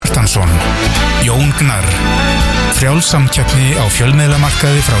Magnússon, Jón Gnarr. Frjálsamkeppni á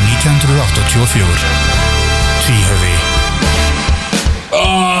fjölmiðlamarkaði frá 1984. Tvíhöfði.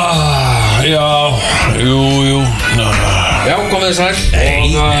 Jú. Já, komið sæl.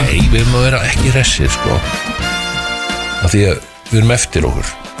 Nei, við erum að vera ekki hressir, sko. Af því að við erum eftir okkur.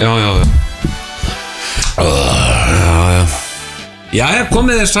 Já. Já,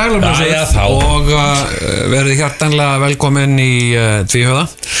 komið þér sælum og verið hjartanlega velkomin í Tvíhöfða.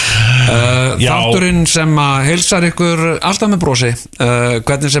 Þátturinn sem að heilsar ykkur alltaf með brosi,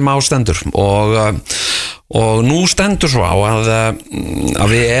 hvernig sem á stendur og nú stendur svo á að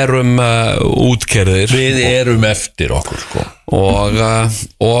við erum útkerðir. Við erum eftir okkur, sko. Og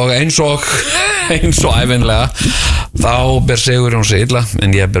eins og ævinlega þá ber Sigurjón sig illa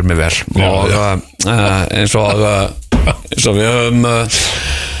en ég ber mig vel. Eins og við höfum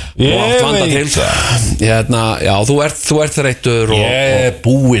oft vandað til já, þú ert þreyttur ég er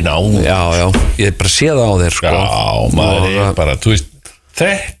búinn á já, ég bara sé það á þér, sko. Já, maður er bara, þú veist,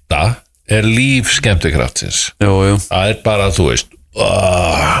 þetta er líf skemmtikraftsins. Jú. Það er bara, þú veist,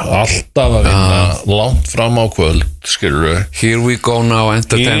 alltaf að vinna langt fram á kvöld, skilurðu. Here we go now,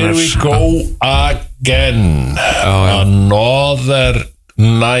 entertainers. Here we go again. Another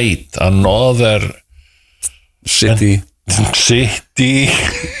night, another City.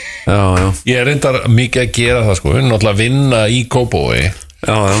 Já. Ég er reyndar mikið að gera það, sko. Náttúrulega vinna í Kópavogi.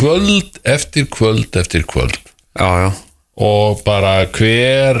 Kvöld eftir kvöld. Já. Og bara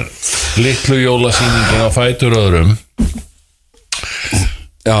hver litlu jólasýningin á fætur öðrum.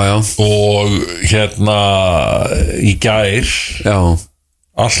 Já. Og hérna í gær. Já.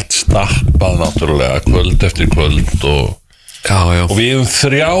 Allt stappað náttúrulega kvöld eftir kvöld og við hefum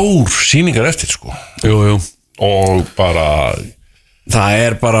 3 sýningar eftir, sko. Jú. Og bara það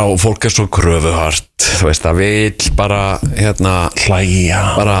er bara, og fólk er svo kröfuhart, þú veist, það vill bara hlæja.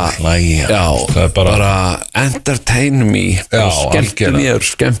 Já, það er bara entertain me. Skemmtu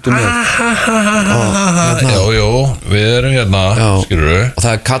mér. Já, við erum hérna, skilurðu. Og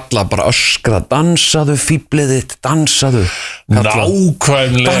það er kallað bara öskra, dansaðu fíblið þitt, dansaðu.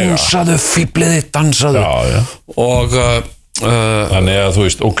 Nákvæmlega. Dansaðu fíblið þitt, dansaðu. Já. Og þannig að, þú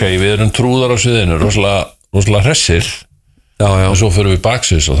veist, ok, við erum trúðar á sviðinu, rosalega hressir. Já. Og svo fyrir við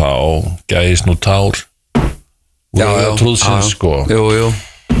baksis og þá gæðist nú tár og trúðsins, sko. Jú.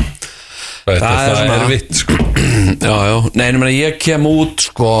 Það er vitt, sko. Já. Nei, ég kem út,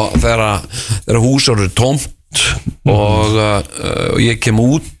 sko, þegar hús eru tómt og ég kem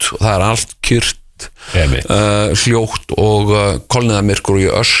út og það er allt kyrrt, hljótt og kolniðamyrkur og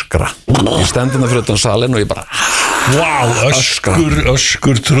ég öskra. Ég stendina fyrir utan salinn og ég bara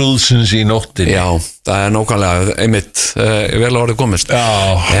öskur trúðsins í nóttinni. Já, það er nákvæmlega einmitt vel að orðið komist.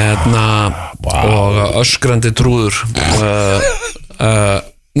 Og öskrandi trúður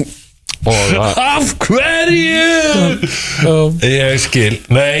og af hverju? Ég skil.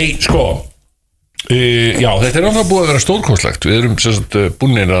 Nei, sko, já, þetta er náttúrulega búið að vera stórkostlegt. Við erum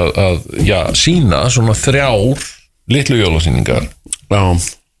búinir að sýna svona 3 litlu jólasýningar. Já.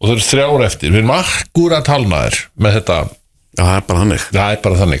 Og það eru 3 eftir. Við erum akkurat hálfnaðir með þetta. Já, það er bara þannig. Það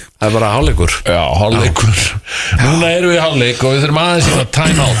er bara hálfleikur. Já, hálfleikur. Núna erum við í hálfleik og við þurfum aðeins í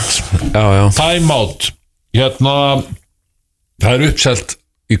time out. Já. Time out. Það er uppselt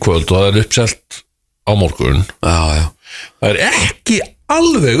í kvöld og það er uppselt á morgun. Já. Það er ekki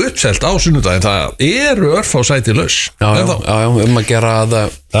alveg uppselt á sunnudaginn. Það eru örfá sæti laus. Já, að gera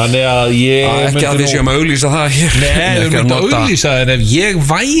það. Þannig að ég ekki að við séum að auglýsa það hér. Nei, við myndum að auglýsa það, en ef ég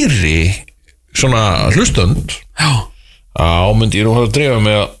væri svona hlustund, myndi ég nú að dreifa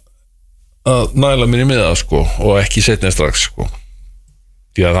mig að næla mér í miða, sko, og ekki setna strax, sko.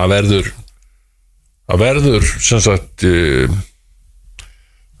 Því að það verður sem sagt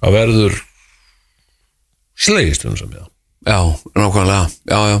það verður slegist sem ég. Já, nákvæmlega.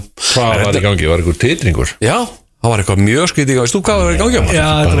 Já. Hvað var í gangi? Var eitthvað titringur? Já, það var eitthvað mjög skrítið. Veist þú hvað var í gangi?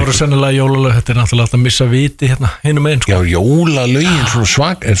 Já, þetta voru sennilega jólalög. Þetta er náttúrulega að missa viti hérna hinum einn, sko. Já, jólalögin svona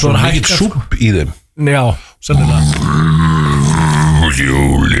svag, en svona mikið súpp í þeim. Já, sennilega.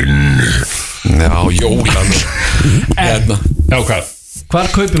 Jólin. Já, jólan. Já, hvað? Hvar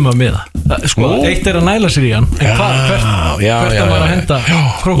kaupir maður miða? Sko, eitt er að næla sér í hann, en hvert að maður að henda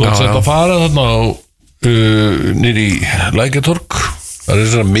krókum? Þú ætti að fara þarna á nýri í Lækjatorg. Það er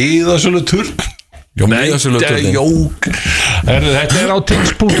þessar miðasölu turn. Þetta er á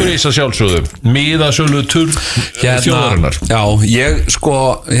tix.is að sjálfsögðu. Miðasölu turn þjóðarinnar. Já, ég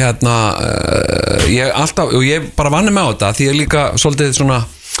sko ég alltaf, og ég bara vanni með á þetta því ég líka svolítið svona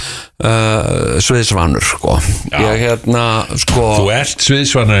sviðsvanur sko. Ég sko Þú ert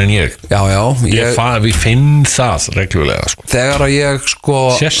sviðsvanar en ég Við finn það reglulega sko. Þegar að ég sko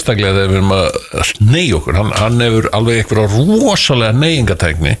sérstaklega þegar við erum að neyja okkur hann hefur alveg eitthvað rosalega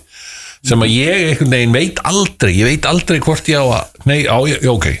neyingatækni sem að ég einhvern veginn veit aldrei hvort ég á að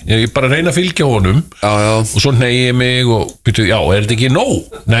ok, ég bara reyna að fylgja honum og svo neyja mig og byrju, er þetta ekki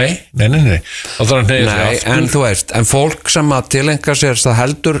nóg? Nei það þarf að neyja sig aftur en þú veist, en fólk sem að tilenga sér það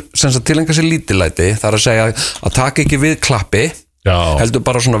heldur, sem að tilenga sér lítillæti það er að segja að taka ekki við klappi heldur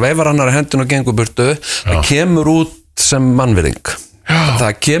bara svona veifar annari hendun og gengur burtu, það kemur út sem mannvirðing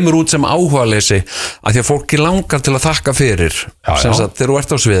það kemur út sem áhugaleysi að því að fólki langar til að þakka fyrir sem að þegar þú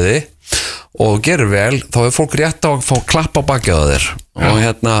ert á sviði og gerir vel, þá er fólk rétt á að fá klapp á bakið á þér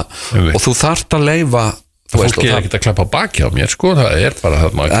og þú þarft að leyfa fólk er ekkert að klappa á bakið á mér sko, það er bara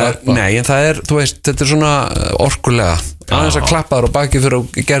það maður klappa nei, en það er, þú veist, þetta er svona orkulega, aðeins að klappa þér á bakið fyrir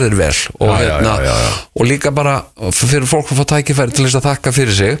að gerðir vel og líka bara fyrir fólk að fá tækifæri til þess að þakka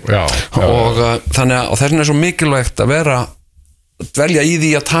fyrir sig og þannig að þess vegna er svo mikilvægt að vera dvelja í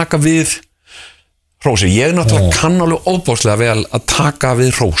því að taka við hrósi, ég náttúrulega kann alveg óbóðslega vel að taka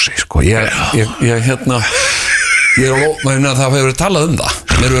við hrósi sko, ég það hefur talað um það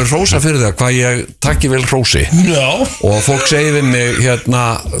mér hefur hrósa fyrir það hvað ég takki vel hrósi og fólk segir við mig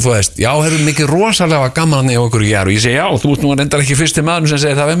þú veist, hefur mikið rosalega gaman í okkur og ég segi þú ert nú reyndar ekki fyrsti maður sem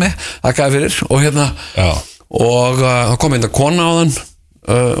segir það við mig þakkaði fyrir og það kom einhver kona á þann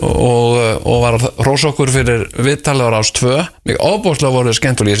og var að hrósa okkur fyrir viðtalið á Rás 2 mig óbúslega voruð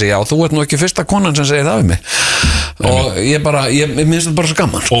skemmtilega, ég segi þú ert nú ekki fyrsta konan sem segir það við mig og ég minnst þetta bara svo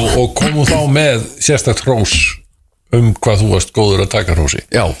gaman sko. og komu þá með sérstakt hrós hvað þú varst góður að taka hrósi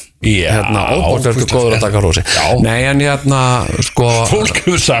óbúslega góður að taka hrósi nei en sko fólk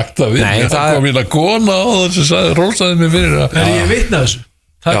hefur sagt það við það kom hérna kona á þess að hrósaði mig fyrir að ég vitna þessu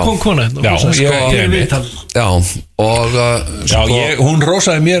það kom kona hún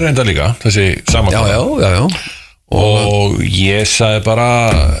rósaði mér reynda líka þessi sama og ég sagði bara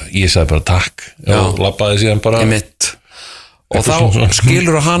takk og labbaði síðan bara og þá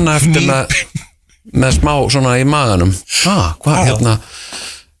skilur hana eftir með smá svona í maganum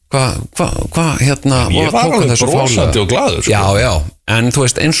hvað ég var alveg brosandi og glaður sko. En þú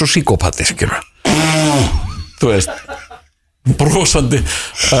veist eins og psykopati skilur þú veist brosandi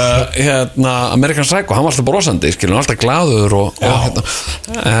American Psycho, hann var alltaf brosandi skilur, alltaf glaður úr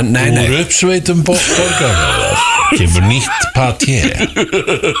uppsveitum borgarfjarðar kemur nýtt paté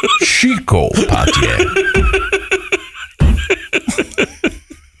psykopati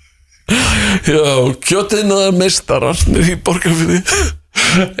kjötiðnaðar meistarar í borgarfjarði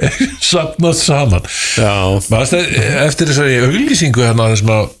safnað saman eftir þessari auglýsingu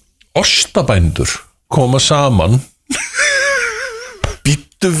þessum að ostabændur koma saman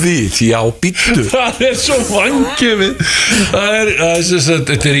býttu það er svo vangefið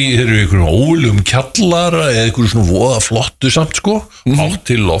þetta er í einhverjum ólum kjallara eða einhverjum svona voða flottu samt sko átt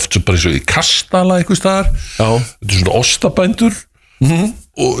til loft svo bara eins og í kastala einhver staðar þetta er svona ostabændur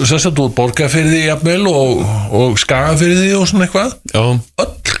og þess að þú borgarfirði jafnvel og skagafirði og svona eitthvað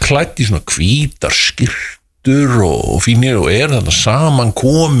öll klætt í svona hvítar skyrtur og fínir og þannig saman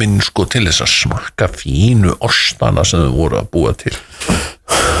komin sko til þess að smakka fínu ostana sem þau voru að búa til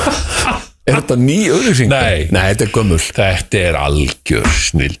Er þetta ný auglýsing? Nei, þetta er gömul. Þetta er algjör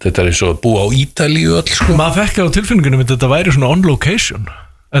snill. Þetta er eins og að búa á Ítalíu öll sko. Maður fekk á tilfinningunum að þetta væri svona on location.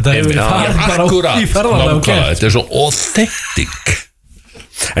 Þetta hefur farið bara í ferðalega þetta er svo authentic.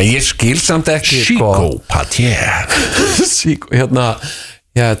 En ég skil samt ekki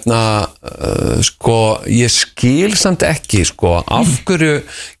ég skil samt ekki af hverju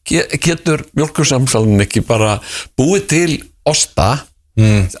getur mjólkursamsalinn ekki bara búið til osta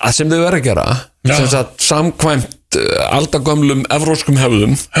sem þau verður að gera sem sagt samkvæmt aldagömlum evróskum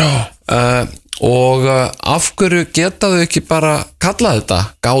hefðum og af hverju geta þau ekki bara kalla þetta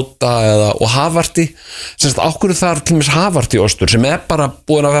gáta og havarti sem sagt af hverju það er til dæmis havarti ostur sem er bara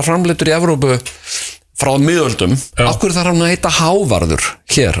búin að vera framleiddur í Evrópu frá miðöldum, af hverju þarf hann að heita hávarður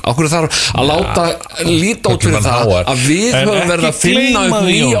hér, af hverju þarf að láta líta út fyrir það að við höfum verið að finna upp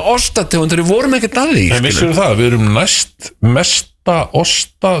nýja ostategundir, við vorum ekkert að því en vissum það, við erum næst mesta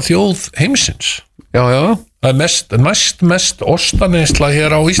ostaþjóð heimsins það er næst mest ostaneysla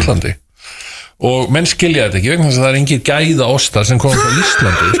hér á Íslandi og menn skilja þetta ekki vegna þess að það er engin gæða ostar sem kom frá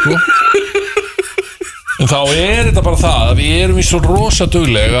Íslandi sko en þá er þetta bara það að við erum í svo rosa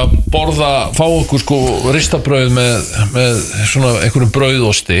dugleg að fá okkur sko ristabrauð með svona einhverjum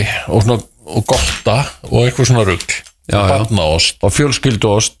brauðosti og gotta og eitthvað svona rugl barnaost og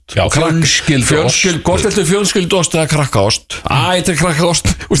fjölskylduost hvort viltu fjölskylduost eða krakkaost þetta krakkaost,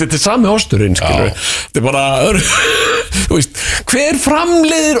 þetta sami osturinn þetta bara hver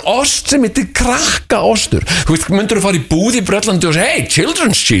framleiðir ost sem heitir krakkaostur myndur þú fara í búð í Bretlandi og segja hey,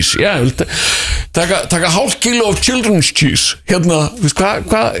 children's cheese taka hálf kíló of children's cheese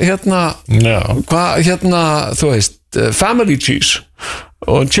þú veist family cheese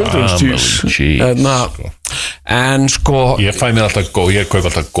og children's cheese en ég fæ mér alltaf ég kaup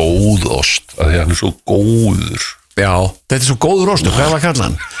alltaf góð ost af því hann svo góður þetta svo góður ost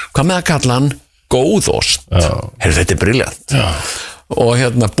hvað með að kalla hann góð ost þetta briljant og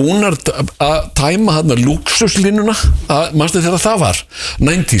búnar að tæma lúxuslínuna manstu þegar það var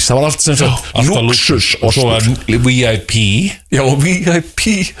 90s, það var allt sem sagt lúxus og svo var VIP VIP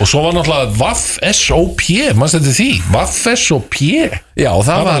og svo var náttúrulega Vaff-SOP manstu þetta því, Vaff-SOP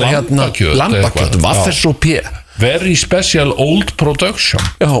það var lambakjöt Vaff-SOP very special old production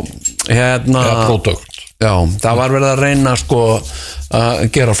product það var verið að reyna að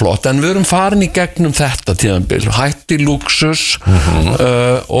gera flott en við erum farin í gegnum þetta tíðanbil hætti lúxus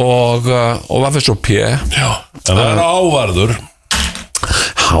og Vaff-SOP en það er ávarður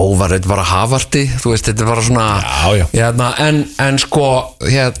þetta var að hafarti þú veist, þetta var svona en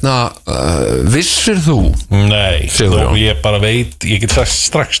vissir þú nei, ég bara veit ég get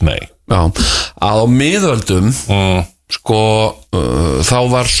strax nei að á miðöldum þá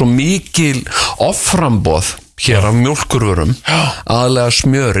var svo mikil offramboð hér af mjólkurvörum aðlega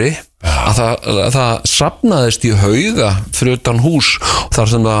smjöri að það safnaðist í hauga fyrir utan hús þar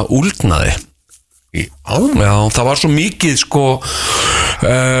sem það úldnaði það var svo mikið og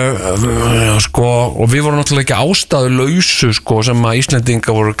við vorum náttúrulega ekki ástæðulausu sem að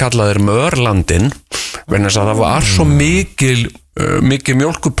Íslendinga voru kallaðir Mörlandin vegna þess að það var svo mikil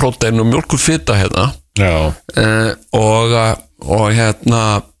mjólkurprótein og mjólkurfita og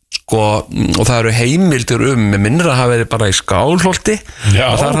og það eru heimildir með minnir að hafa verið bara í Skálholti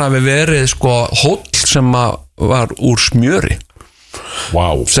og þar hafi verið hóll sem var úr smjöri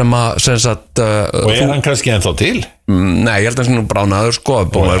sem sagt og hann kannski ennþá til? Nei, ég held að það nú bránaður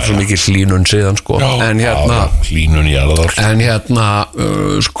búin að vera svo mikið hlínun síðan en hlínun jarðar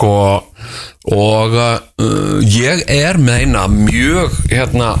og ég með eina mjög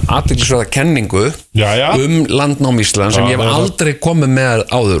athyglisverða kenningu landnám Íslands sem ég hef aldrei komið með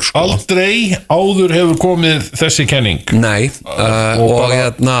áður aldrei áður hefur komið þessi kenning? Nei, og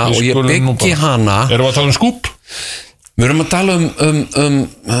ég byggi hana erum við að tala skúp? Við erum að tala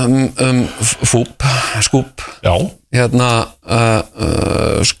skúp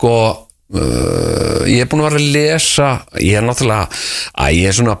ég búin að vera að lesa ég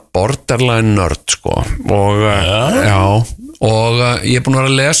er svona borderline nörd og ég búin að vera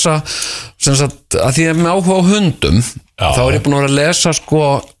að lesa sem sagt að því ég með áhuga á hundum þá ég búin að vera að lesa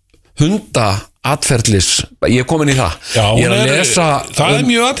hunda atferlis, ég komin í það ég að lesa það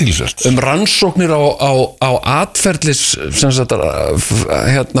mjög athyglisvert rannsóknir á atferlis sem sagt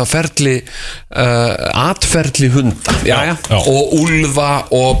ferli atferli hunda og úlfa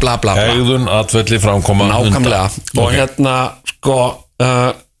og bla bla bla hegðun, atferli, framkoma nákvæmlega og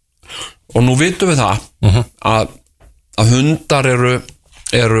og nú vitum við það að hundar eru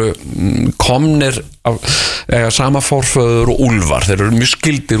komnir af sama forföður og úlfar þeir eru mjög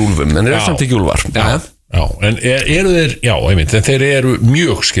skyldir úlfum en þeir eru samt ekki úlfar en eru þeir en þeir eru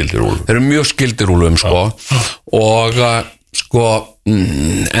mjög skyldir úlfum þeir eru mjög skyldir úlfum og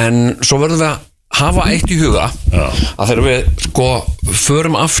en svo verðum við að hafa eitt í huga að þegar við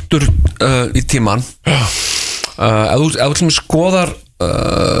förum aftur í tíman ef þú skoðar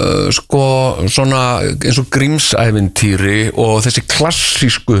svona eins og Grímsævintýri og þessi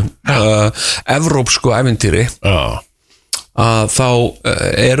klassísku evrópsku ævintýri að þá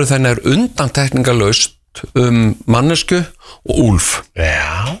eru þennar undantekningarlaust mannesku og úlf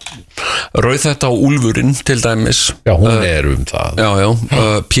Rauðhetta og úlfurinn til dæmis hún það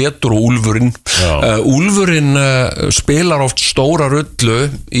Pétur og úlfurinn úlfurinn spilar oft stóra rullu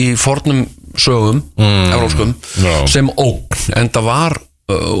í fornum sögum, evrópskum sem ógn, en það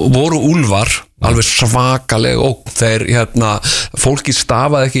voru úlfar alveg svakaleg ógn þeir, fólki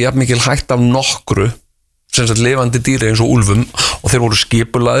stafaði ekki jafn mikil hætt af nokkru sem sagt lifandi dýri eins og úlfum og þeir voru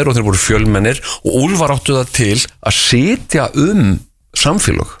skipulagðir og þeir voru fjölmennir og úlfar áttu það til að sitja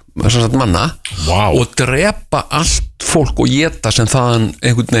samfélög manna og drepa allt fólk og éta sem þaðan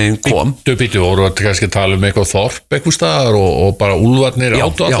einhvern veginn kom Býttu, voru að kannski tala eitthvað þorp eitthvað staðar og bara úlfarnir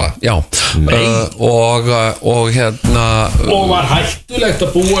áttu alla og var hættulegt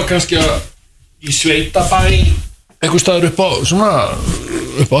að búa kannski í sveitabæ eitthvað staðar upp á svona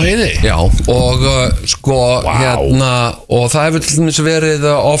upp á heiði. Já, og sko og það hefur til dæmis verið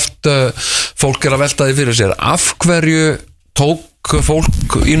oft fólk að velta því fyrir sér af hverju tók fólk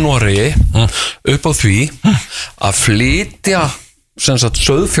í Noregi upp á því að flytja sem sagt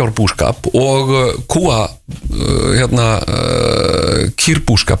sauðfjárbúskap og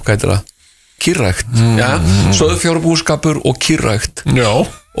kýrbúskap, hvað heitir það? Kýrrækt, sauðfjárbúskapur og kýrrækt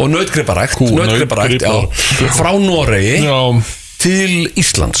og nautgriparækt frá Noregi til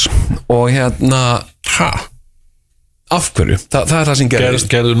Íslands og af hverju? Það er það sem gerist.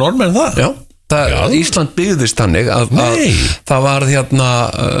 Gerðu normenn það? Já. Ísland byggðist þannig að það var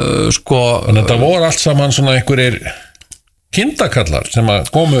sko en þetta voru allt saman svona einhverjir kindakallar sem að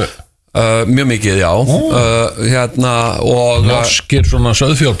komu mjög mikið, já og norskir svona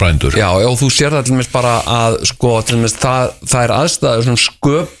sauðfjárbændur. Já, þú sér það til dæmis bara að sko, til dæmis það er aðstæður sem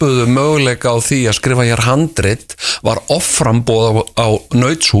sköpuðu möguleika á því að skrifa hér handrit var offramboð á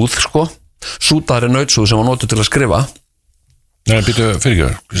nautshúð, sko sútaðri nautshúð sem var notuð til að skrifa. Nei, býtu, fyrir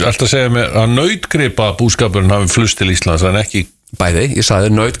ekki, alltaf segja mér að nautgripa búskapurinn hafi flust til Íslands en ekki bæði, ég sagði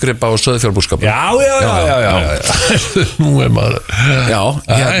nautgripa og sauðfjárbúskapur. Já. Nú er maður. Já,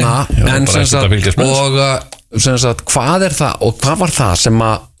 en sem sagt og sem sagt, hvað er það og hvað var það sem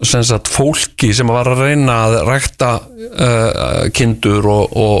sagt fólki sem var að reyna að rækta kindur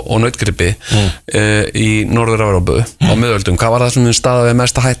og nautgripi í Norður-Evrópu á miðöldum, hvað var það sem staðaði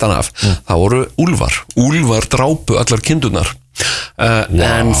mesta hættan af? Það voru úlfar drápu allar kindurnar.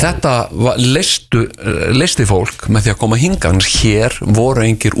 En þetta leysti fólk með því að koma hingað, hér voru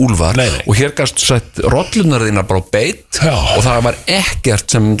engir úlfar og hér gast sett rollunar þínar bara á beit og það var ekkert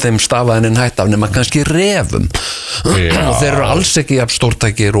sem þeim stafaði inn hætt af nema kannski refum og þeir eru alls ekki jafn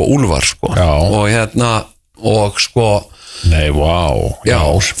stórtækir og úlfar sko. Og sko þannig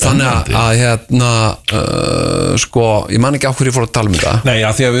að sko, ég man ekki á hverju ég fór að tala um þetta. Nei,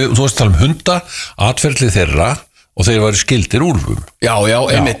 því að þú varst að tala um hunda, atferli þeirra og þeir væri skildir úlfum.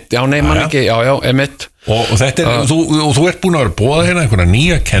 Einmitt, einmitt. Og þetta þú ert búin að vera búið hérna einhverja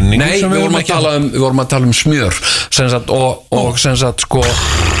nýja kenningu. Nei, við vorum að tala um smjör og sem sagt sko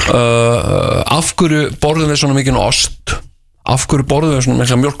af hverju borðum við svona mikinn ost, af hverju borðum við svona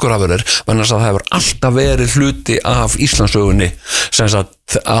mikla mjólkurafurðir, vegna þess að það hefur alltaf verið hluti af Íslandssögunni sem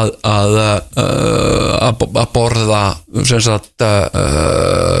sagt að borða sem sagt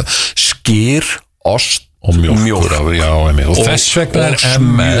skyr, ost og mjólk og þess vegna er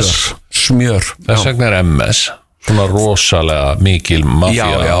MS smjör þess vegna er MS svona rosalega mikil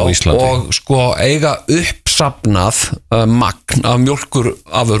mafía á Íslandi og sko eiga uppsafnað magn af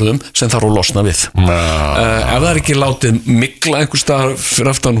mjólkurafurðum sem þarf að losna við ef það er ekki látið mikla einhvers staðar fyrir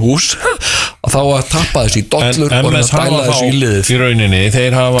aftan hús þá að tappa þessi í dollur og að dæla þessi í liðið. Í rauninni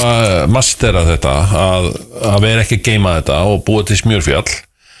þeir hafa masterað þetta að vera ekki að geima þetta og búa til smjörfjall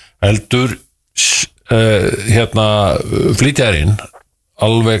heldur flytjarinn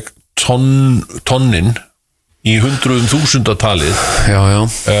alveg tonnin í 100.000 talið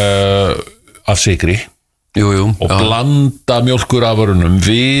af sykri og blanda mjólkurafurunum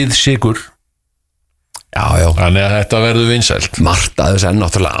við sykur þannig að þetta verður vinsælt. Margt að þess er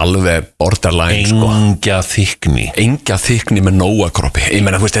náttúrulega alveg borderline engja þykni með nóakroppi. Ég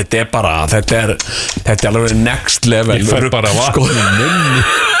meina, þetta er bara þetta er alveg next level. Ég fær bara vatn í munni.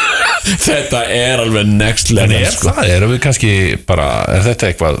 Þetta er alveg next level. En það? Erum við kannski bara, er þetta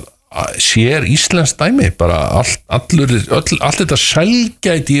eitthvað sér íslenskt dæmi? Bara allt þetta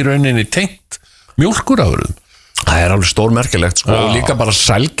sælgæti í rauninni tengt mjólkurafurðum? Það er alveg stórmerkilegt sko, og líka bara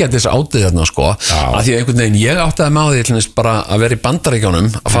sælgætis átið þarna sko, að því að einhvern veginn ég áttaði með á því til bara að vera í Bandaríkjánum,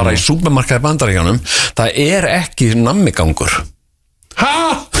 að fara í súpermarkað í Bandaríkjánum, það er ekki nammigangur.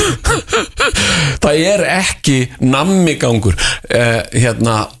 Það er ekki nammigangur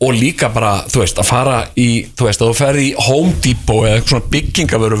og líka bara þú veist, að fara í að þú ferð í Home Depot eða eitthvað svona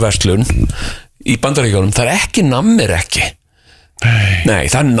byggingavöruverslun í Bandaríkjánum, það er ekki nammir ekki. Nei,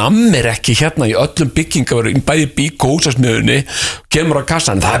 það nammir ekki hérna í öllum byggingavöru, bæði bík og húsasmiðunni kemur á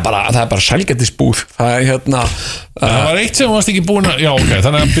kassan, það er bara sælgætisbúð. Það er það var eitt sem varst ekki búin að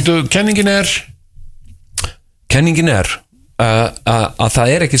þannig að byrju, kenningin er að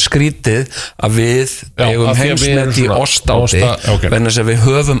það er ekki skrítið að við eigum heimsmet í ostáti vegna þess að við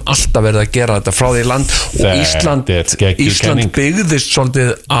höfum alltaf verið að gera þetta frá því land og Ísland byggðist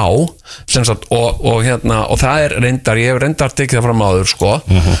svolítið á sagt, og það er reyndar, ég hef reyndar tekið það fram áður sko,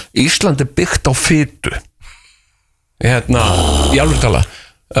 Ísland er byggt á fitu í alveg tala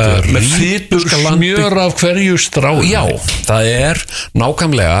með smjör af hverju strái. Já, það er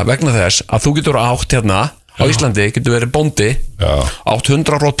nákvæmlega vegna þess að þú getur átt á Íslandi, getur verið bóndi átt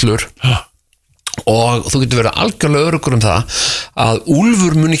 100 rollur og þú getur verið algjörlega öruggur það að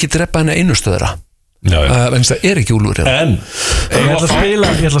úlfur mun ekki drepa henni einu stöðra en það ekki úlfur en ég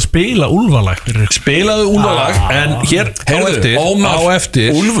ætla að spila úlfalag spilaðu úlfalag en hér á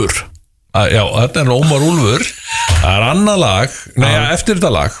eftir úlfur já, þetta Ómar Úlfur það annað lag, eftir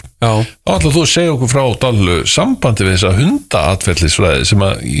þetta lag þá ætla þú að segja okkur frá Dallu sambandi við þessa hunda atferlisfræði sem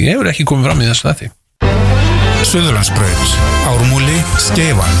að ég hefur ekki komið fram í þessu nætti Suðurlandsbraut, Ármúli,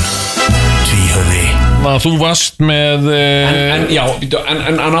 Skeifan Tvíhöfði þú varst með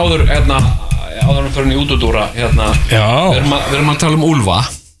en áður áður fyrir í útúdúra við erum að tala úlfa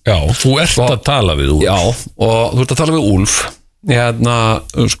já, þú ert að tala við úlf já, og þú ert að tala við úlf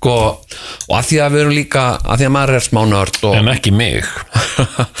sko og að því að við erum líka að því að maður smánörd en ekki mig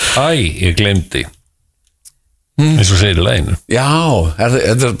ég glemdi eins og segir í leginu já,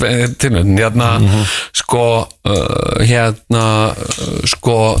 þetta er tilnönd sko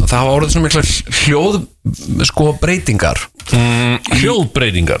það hafa orðið svona mikla hljóð sko breytingar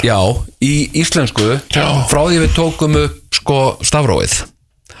hljóðbreytingar já, í íslensku frá því við tókum upp sko stafrófið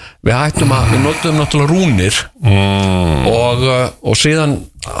við notum náttúrulega rúnir og síðan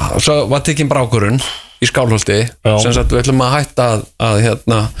svo var tekinn brákurinn í Skálholti sem sagt við ætlum að hætta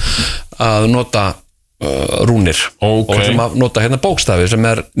að nota rúnir og við ætlum að nota bókstafi sem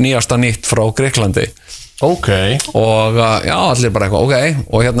nýjasta nýtt frá Greiklandi og allir bara eitthvað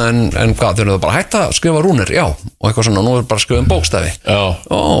og en hvað, þeir eru bara hætta að skrifa rúnir og eitthvað svona, nú er bara að skrifa bókstafi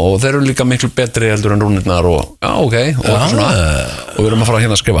og þeir eru líka miklu betri heldur en rúnirnar og og við erum að fara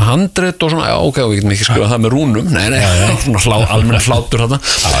að skrifa handrit og svona, og við getum ekki skrifa það með rúnum almenn hlátur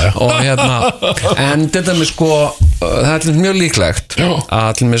og en þetta með sko það er mjög líklegt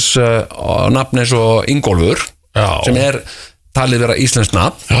að nafn eins og Ingólfur sem talið vera íslenskt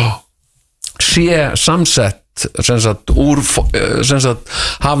nafn sé samsett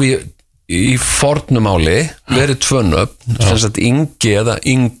hafi í fornumáli verið tvö nöfn Ingi eða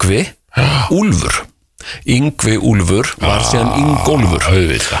Yngvi Úlfur Yngvi Úlfur var síðan Ingólfur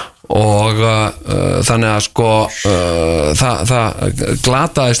og þannig að sko það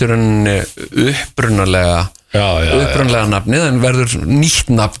glataðist í rauninni upprunalega nafnið en verður nýtt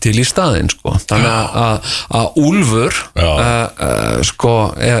nafn til í staðinn sko. Þannig að Úlfur sko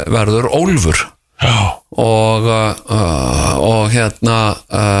verður Ólfur og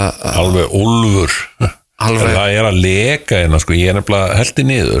alveg Úlfur það að leka hérna sko, ég nefnilega heldi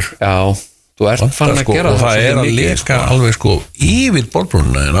niður þú ert fann að gera það að leka alveg sko yfir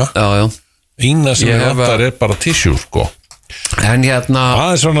borðbrúnina hérna eina sem ég vantar bara tissue sko en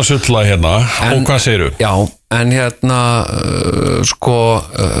það svona sulla hérna og hvað segirðu? Já, en sko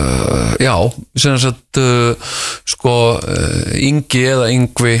sem sagt sko Ingi eða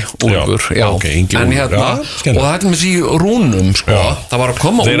Yngvi Úlfur en og það er með sí rúnum sko, það var að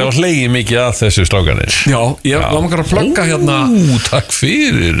koma þeir hafa hlegið mikið að þessu strákanir ég langar að plugga takk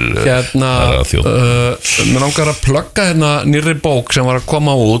fyrir mér langar að plugga nýrri bók sem var að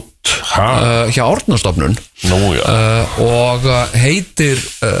koma út hjá Árnastofnun og heitir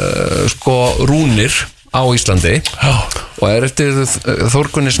sko Rúnir á Íslandi og eftir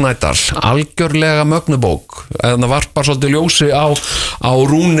Þórgunni Snædal algjörlega mögnubók það varpar svolítið ljósi á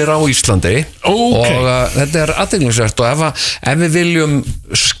rúnir á Íslandi og þetta athyglisvert og ef við viljum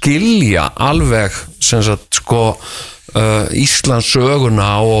skilja alveg sem sagt sko Íslands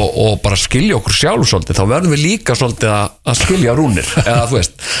söguna og bara skilja okkur sjálf svolítið, þá verðum við líka svolítið að skilja rúnir eða þú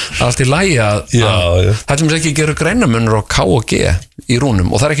veist, það er allt í lagi að það sem ekki gerur greinamunur á K og G í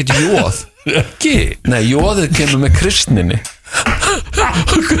rúnum og það er ekkert jóð nei, jóðið kemur með kristninni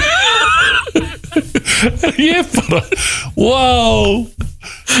ég bara wow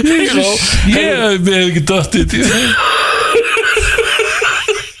ég hef ekki döttið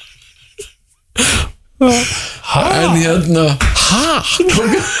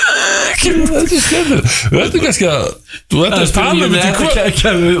en þetta er skemmur þú ættir kannski að þú ættir að tala um þetta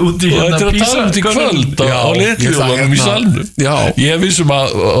í kvöld á leikjúlanum í salnum ég vissum að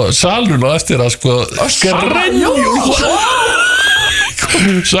salnum á eftir að sko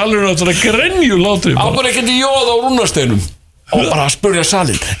salnum á eftir að grenjulátri á bara ekkert í jóð á rúnasteinum og bara að spurja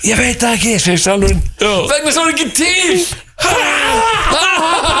salin ég veit það ekki, segir salurinn vegna svo er ekki til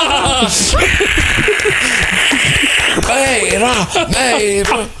meira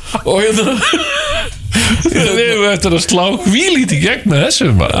og við hefum eftir að slá hvílít í gegn með þessu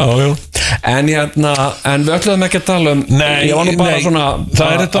en við ætlaðum ekki að tala um ég var nú bara svona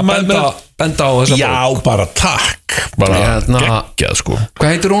það er þetta með benda á þessa já, bara takk bara geggjað sko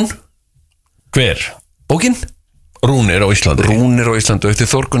hvað heitir hún? hver? bókin? Rúnir á Íslandi eftir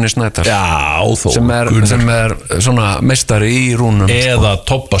Þórgunni Snædal Þórgunni sem er svona meistari í rúnum eða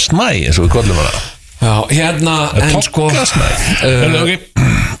Tobba Snæ eins og við kollum hana Já, hérna en sko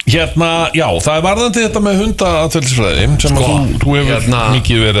Hérna, já, það varðandi þetta með hundaatferlisfræði sem sko, þú hefur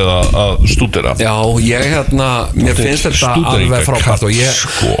mikið verið að stúdera. Já, ég mér finnst þetta alveg frábært og ég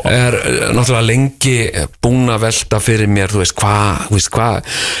náttúrulega lengi búin að velta fyrir mér, þú veist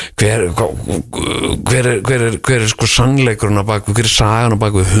hver sko sannleikurinn á baku, hver sagan á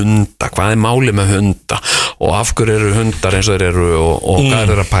baku hunda, hvað málið með hunda og af hverju eru hundar eins og þeir eru og hvað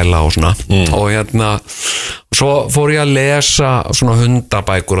að pæla og svona og svo fór ég að lesa svona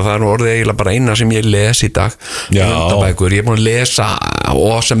hundabækur og það orðið eiginlega bara eina sem ég les í dag hundabækur, ég er búin að lesa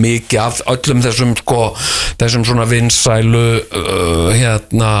ósa mikið af öllum þessum svona vinsælu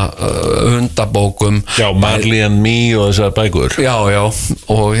hundabókum Marley and Me og þessar bækur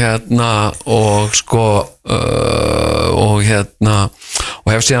og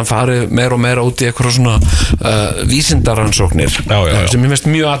hef síðan farið meira og meira út í eitthvað svona vísindaransóknir sem ég veist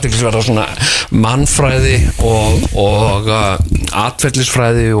mjög athyglisverða svona mannfræði og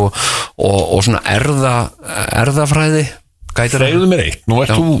atferlisfræði og svona erðafræði. Segðu mér eitt, nú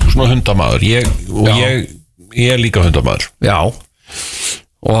ert þú svona hundamaður ég er líka hundamaður. Já.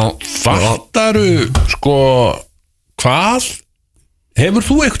 Og fattaru sko hvað hefur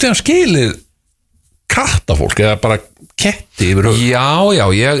þú einhvern veginn skilið kattafólk eða bara ketti yfir höfuð? Já,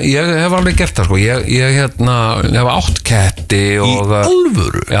 ég hef alveg gert það sko. Ég hef átt ketti og í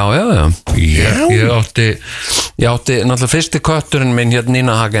alvöru? Já. Ég átti náttúrulega fyrsti kötturinn minn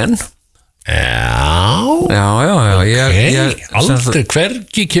Nína Hagen. Já. Aldrei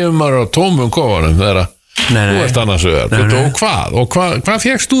hvergi kemur á tómum kofanum þegar þú ert annars vegar og hvað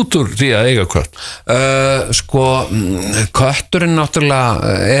fékkst út úr því að eiga kött? Sko kötturinn náttúrulega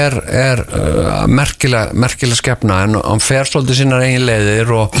er merkileg skepna en hann fer svolítið sínar eigin leiðir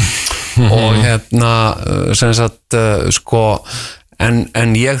og sem sagt sko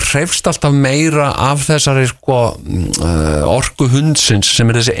en ég hreifst alltaf meira af þessari sko orku hundsins sem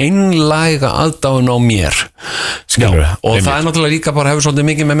þessi einlæga aðdáun á mér skilur og það er náttúrulega líka bara hefur svolítið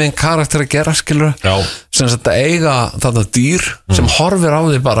mikið með minn karakter að gera skilur sem þetta eiga þetta dýr sem horfir á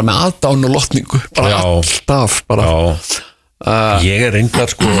því bara með aðdáun og lotningu bara alltaf bara ég er reyndar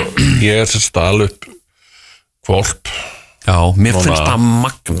sko ég er sérst að alveg hvolp mér finnst það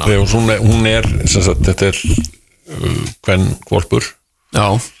magna hún er sem sagt þetta er hvern hvolpur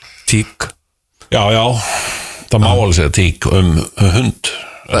tík það má alveg segja tík hund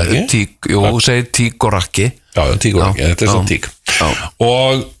tík, þú segir tík og rakki tík og rakki, þetta er svona tík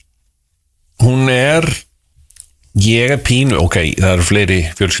og hún er ég er pínu, það eru fleiri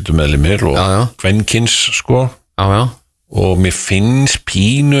fjölskyldumeðlimir og kvenkins sko og mér finnst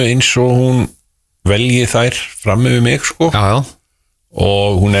pínu eins og hún velji þær fram yfir mig sko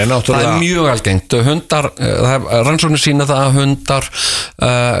og hún er náttúrulega það er mjög algengt hundar, rannsóknir sína það að hundar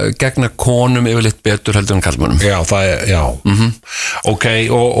gegna konum yfirleitt betur heldur en karlmönnum og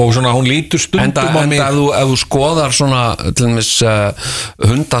svona hún lítur stundum á mig ef þú skoðar svona til dæmis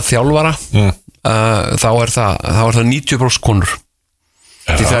hundaþjálfara þá er það 90% konur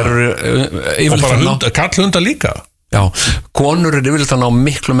því það eru og bara karlhundar líka konur eru yfirleitt að ná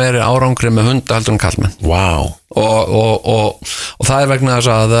miklu meiri árangri með hunda heldur en karlmenn og það er vegna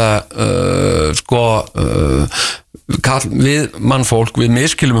þess að sko við mannfólk við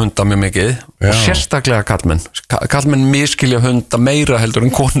miskiljum hunda mjög mikið og sérstaklega karlmenn miskilja hunda meira heldur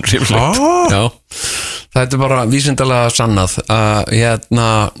en konur yfirleitt það er bara vísindalega sannað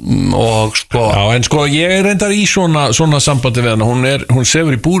og sko en sko ég er reyndar í svona sambandi við hana hún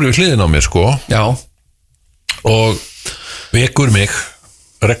sefur í búri við hliðina á mér sko og vekur mig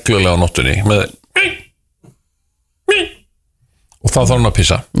reglulega á nóttunni með og þá þarf hún að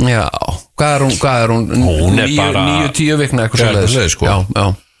pissa hvað er hún? Hún er bara 9-10 vikna eitthvað svoleiðis sko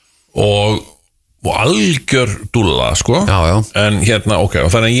og algjör dúlla sko en og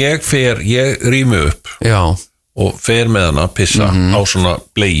þannig að ég rými upp og fer með hana að pissa á svona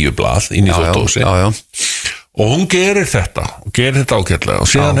bleiublað inn í þóttósi og hún gerir þetta ágætlega og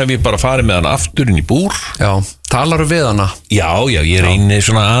síðan hef ég bara farið með hana aftur inn í búr Talaru við hana? Já, ég reyni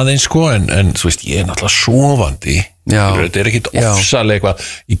svona aðeins sko en þú veist, ég er náttúrulega sofandi þetta er ekkit ofsalega eitthvað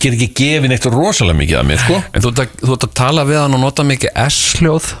ég get ekki gefið neitt rosalega mikið að mér sko En þú ert að tala við hann og nota mikið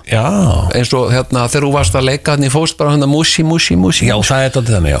S-hljóð eins og þegar þú varst að leika hann í fóst bara hann að músi Já, það er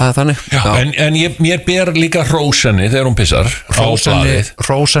þetta þannig En mér ber líka hrósenni þegar hún pissar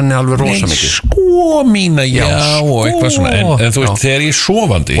Hrósenni alveg rosa mikið Sko mína, og eitthvað svona en þú veist, þegar ég er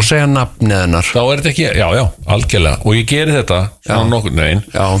sofandi og segja nafnið hennar þá er þetta ekki, algjörlega og ég geri þetta svona nokkurn veginn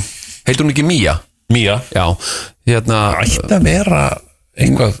Heitir hún ekki Mía? Mía ætti að vera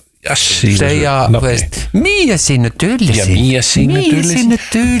eitthvað segja, þú veist Mía sínu dulli sín Mía sínu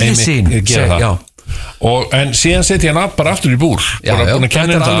dulli sín En síðan setja ég hann bara aftur í búr. Bara búin að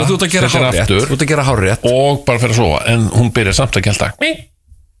kenna það. Þú ert að gera hárrétt. Og bara fyrir að sofa. En hún byrjar samt að gelta.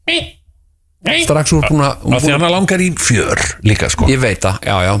 Strax úr búin að... Af því hann langar í fjör líka, sko. Ég veit það,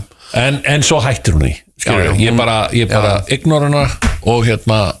 já. En svo hættir hún í. Ég bara ignora hana og er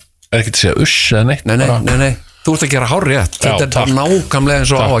ekki til að segja uss eða neitt. Nei. Þú ert að gera hárrétt. Þetta bara nákvæmlega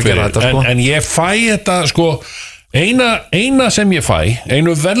eins og á að gera þetta, sko. En ég fæ þetta, sko, eina sem ég fæ,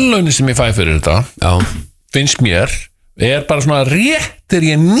 einu verðlauni sem ég fæ fyrir þetta, finnst mér, er bara svona rétt þegar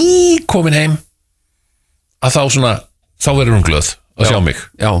ég nýkomin heim, að þá verður hún glöð að sjá mig.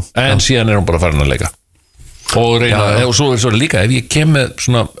 En síðan er hún bara farin að leika. Og svo er líka, ef ég kem með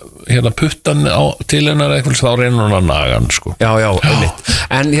svona puttan til hennar eitthvað, þá reynir hún að naga hann, sko. Já, einmitt.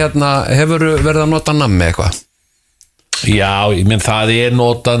 En hefur verið að nota nammi eitthvað? Já, menn það er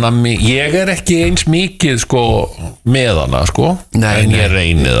notað nammi. Ég er ekki eins mikið, sko, með hana, sko. En ég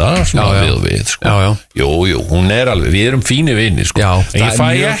reyni það, svona við, sko. Jú, hún er alveg, við erum fínir vinir, sko. En ég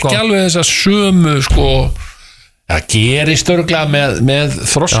fæ ekki alveg þessa sömu, sko. Það gerist örgulega með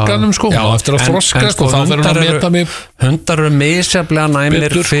þroskanum, sko. Eftir að þroska, sko, þá verður hún að meta mig. Hundar eru misjafnlega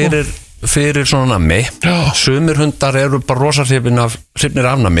næmir fyrir svona nammi. Sumir hundar eru bara rosa hrifnir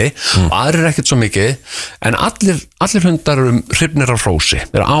af nammi og aðrir ekkert svo mikið. En allir hundar eru hrifnir af hrósi.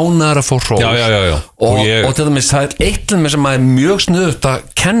 Þeir eru ánægðir að fá hrós. Og til dæmis, það er eitt sem er mjög sniðugt að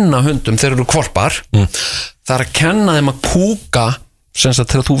kenna hundum þegar eru hvolpar. Það er að kenna þeim að kúka sem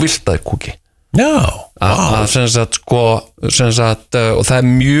sagt þegar þú vilt að þeir kúki. Og það er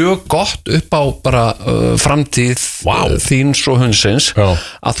mjög gott upp á bara framtíð þíns og hundsins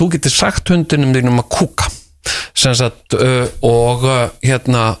að þú getur sagt hundinum þínum að kúka og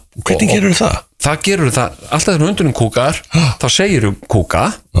hvernig gerur það? Það gerur það, alltaf þegar hundinum kúkar þá segir þú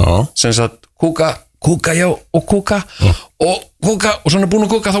kúka kúka, já, og kúka og kúka, og svona búin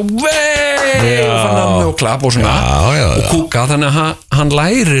að kúka þá og fann nammi og klapp og svona og kúka, þannig að hann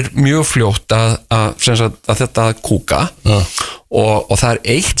lærir mjög fljótt að þetta kúka og það er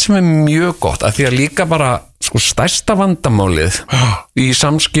eitt sem er mjög gott, að því að líka bara sko stærsta vandamálið í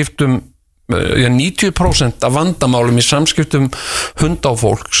samskiptum 90% af vandamálum í samskiptum hunda og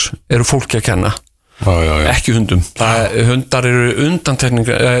fólks eru fólki að kenna. Ekki hundum. Hundar eru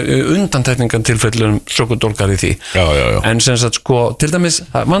undantekningan tilfellum sökudólkar í því. En sem sagt sko, til dæmis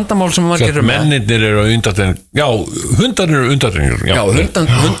vandamál sem maður gerir með mennirnir eru undantekningar. Hundar eru undantekningar.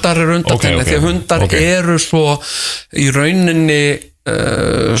 Hundar eru undantekningar því að hundar eru svo í rauninni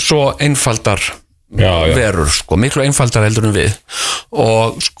svo einfaldar verur, sko, miklu einfaldar heldur en við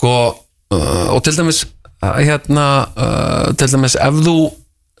og sko og til dæmis ef þú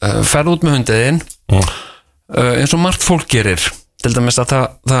ferð út með hundiðinn eins og margt fólk gerir til dæmis að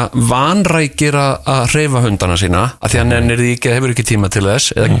það vanrækir að hreyfa hundana sína að því að hann hefur ekki tíma til þess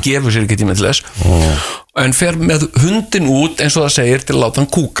eða gefur sér ekki tíma til þess en fer með hundin út eins og það segir til að láta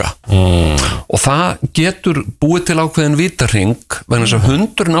hann kúka og það getur búið til ákveðin vítarhring vegna þess að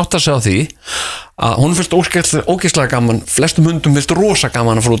hundurinn átt að segja á því að hún finnst ógeðslega gaman, flestum hundum finnst rosa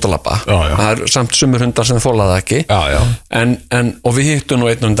gaman að fara út að labba það er samt sumur hundar sem þolaði ekki og við hittum nú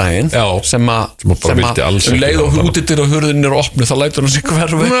einn daginn sem leið og útidyr og hurðin eru opnu þá lætur hann sig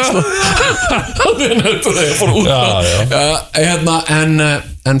hverfa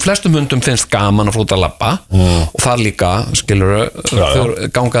en flestum hundum finnst gaman að fara út að labba og það líka skilur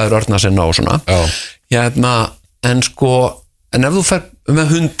gangaður örna sinna og svona en sko en ef þú fer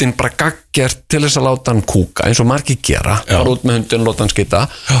með hundin bara gaggjert til þess að láta hann kúka eins og margir gera, fara út með hundin og láta hann skita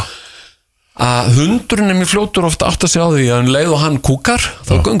að hundurinn er mjög fljótur ofta átt að segja á því að hann leið og hann kúkar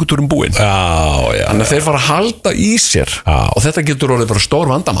þá er göngutúrin búinn þannig að þeir fara að halda í sér og þetta getur orðið bara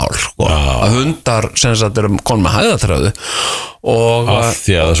stór vandamál að hundar sem sagt eru konum með hæðatræðu og af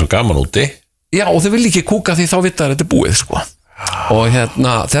því að það er svo gaman úti og þeir vil ekki kúka því þá vita að þetta er búið sko og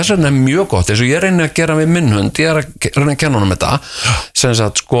þess vegna er mjög gott eins og ég reyni að gera við minn hund ég er að reyna að kenna honum þetta sem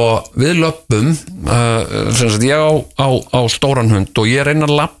sagt sko við löppum sem sagt ég á stóran hund og ég reyna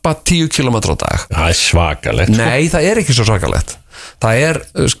að lappa 10 km á dag það er svakalegt nei það er ekki svo svakalegt það er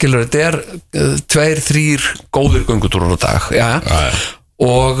skilur þetta er 2-3 góðir göngutúrar á dag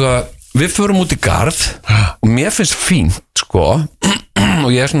og við förum út í garð og mér finnst fínt sko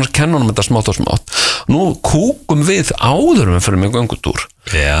og ég er svona að kenna honum þetta smátt og smátt nú kúkum við áður við fyrir með göngutúr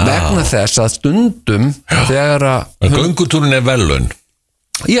vegna þess að stundum þegar að göngutúrin er verðlaun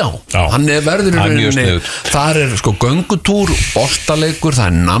hann er verður í rauninni þar er sko göngutúr, boltaleikur það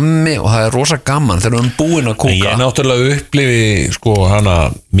er nammi og það er rosa gaman þegar við erum búin að kúka ég náttúrulega upplifi sko hana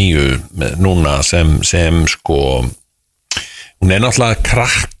Míu núna sem sko hún er náttúrulega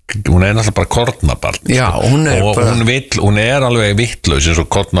krakka hún náttúrulega bara kornabarn Já, hún er alveg vittlaus eins og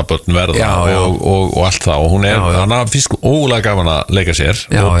kornabörn verða og allt það og hann finnst ólega gaman að leika sér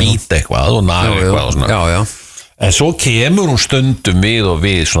og býta eitthvað og naga eitthvað og svona en svo kemur hún stundum við og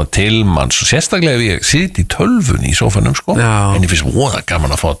við svona tilmanns og sérstaklega ef ég siti í tölvunni í sófanum sko en ég finnst ólega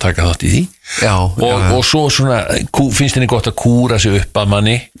gaman að fá að taka þátt í því og svo svona finnst henni gott að kúra sig upp að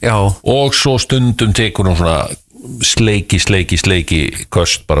manni og svo stundum tekur hún svona sleiki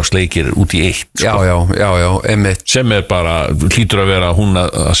köst bara sleikir út í eitt sko. já, einmitt sem bara hlýtur að vera hún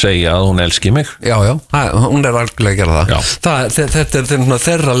að segja að hún elski mig já, hún algjörlega að gera það þetta er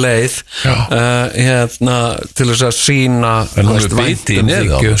þeirra leið til þess að sína en hún er bitið í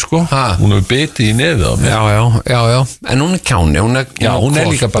nefið á mig sko hún er bitið í nefið á mig já, en hún er kjáni hún er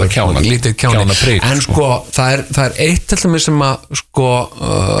líka bara kjána prik en sko, það er eitt til dæmis sem að sko,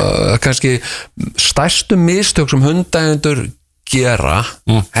 kannski stærstu mistök sem hundaeigendur gera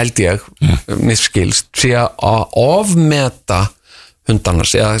held ég, misskilst sé að ofmeta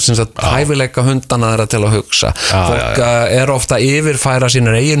hundarnas, eða sem sagt hæfileika hundana þeirra til að hugsa fólk er ofta að yfirfæra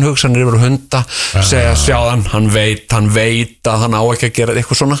sínar eigin hugsanir yfir hunda segja sjáðan, hann veit að hann á ekki að gera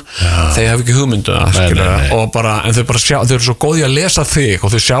eitthvað svona þeir hafa ekki hugmyndu og bara, en þau eru svo góði að lesa þig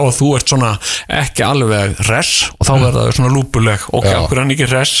og þau sjá að þú ert svona ekki alveg res og þá verða þau svona lúpuleg og okkur hann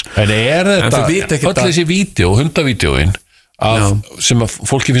ekki res en þetta, öll þessi vídeo, hundavídeóin sem að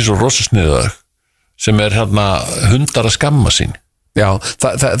fólki finnst svo rosasniðar sem er hérna hundar að skamma sín Já,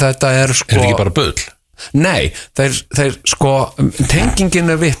 þetta er sko ekki bara bull? Nei, þeir sko tengingin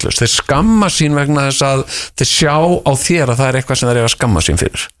er vitlaus, þeir skamma sín vegna þess að þeir sjá á þér að það er eitthvað sem þeir eru að skamma sín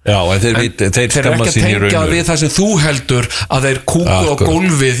fyrir Já, en þeir skamma sín í raunveru Þeir eru ekki að tengja við það sem þú heldur að þeir kúku á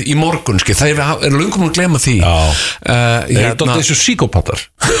gólfið í morgun þeir eru löngum að glema því Þeir eru dálítið þessu psykopatar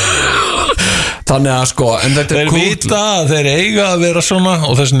Þannig að sko þeir vita að þeir eiga að vera svona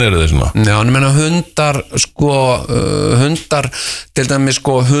og þessin eru þeir svona Já, en ég meina hundar til dæmis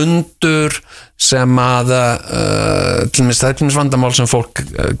sko hundur sem að til dæmis það er til dæmis vandamál sem fólk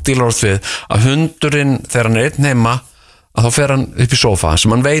dílar orð við að hundurinn þegar hann er einn heima að þá fer hann upp í sófa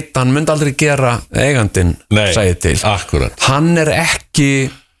sem hann veit að hann myndi aldrei gera eigandinn segir til akkurat. Hann er ekki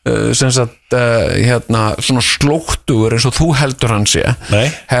sem sagt svona slóttugur eins og þú heldur hann sé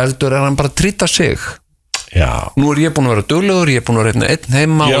heldur er hann bara að trýta sig nú er ég búin að vera duglegur ég er búin að vera einn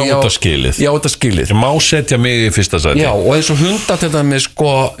heima ég á þetta skilið ég má setja mig í fyrsta sæti og eins og hundar til dæmis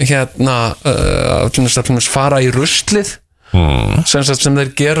sko til dæmis fara í ruslið sem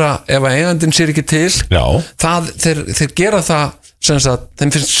þeir gera ef að eigandinn sér ekki til þeir gera það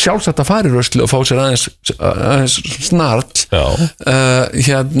þeim finnst sjálfsagt að fara í rusli og fá sér aðeins snart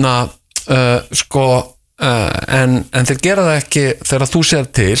sko en þeir gera það ekki þegar þú sér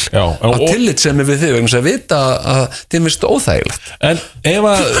til að tillitssemi við þig vegna að vita að þið minnst óþægilegt en ef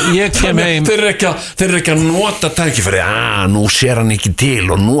að ég kem heim þeir eru ekki að nota tækifæri nú sér hann ekki til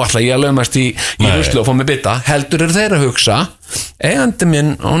og nú ætla ég að laumast í rusli og fá mig bita heldur eru þeir að hugsa eigandi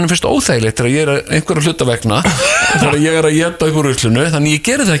minn, hann finnst óþægilegt þegar ég er einhverja hluta vegna þegar ég er að éta ykkur ruslunu þannig ég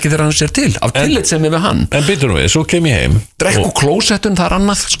geri það ekki þegar hann sér til af tillitssemi við hann en býtum við, svo kem ég heim drekku klósettun, það er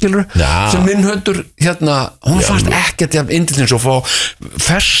annað skilur sem minn hundur, hún fannst ekkert indilins og fá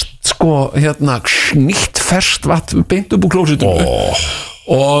ferskt sko, nýtt ferskt vatn beint upp úr klósettunu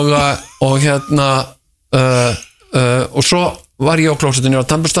og svo var ég á klósettinu á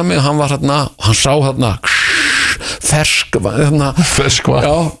tannburstami og hann var og hann sá ferskvatn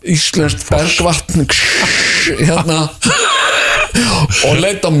íslenskt ferskvatn og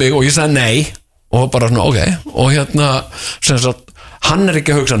leit á mig og ég sagði nei og bara svona ok og sem sagt hann er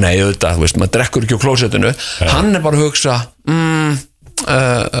ekki að hugsa nei auðvitað, þú veist, maður drekkur ekki á klósettinu hann er bara að hugsa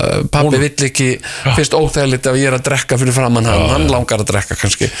pabbi vill ekki fyrst óþægilegt að ég er að drekka fyrir framann hann langar að drekka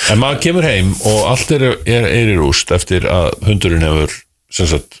kannski en maður kemur heim og allt er í rúst eftir að hundurinn hefur sem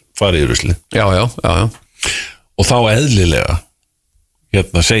sagt farið í rusli já og þá eðlilega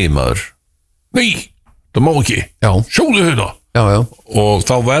segir maður nei, það má ekki sjóðu þetta og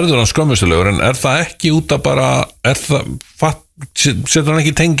þá verður hann skömmustulegur en er það ekki út að bara setur hann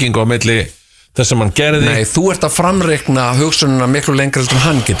ekki tengingu á milli þess að hann gerði nei, þú ert að framreikna hugsununa miklu lengra en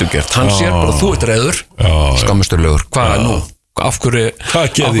hann getur gert hann sér bara þú ert reiður skömmustulegur, hvað er nú? Af hverju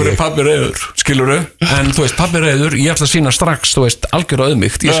pabbi reiður skilurðu, en þú veist pabbi reiður ég ætla að sína strax, þú veist, algjörlega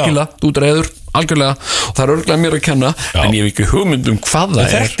auðmygt ég skila, þú ert reiður, algjörlega og það er örgulega mér að kenna, en ég hef ekki hugmynd hvað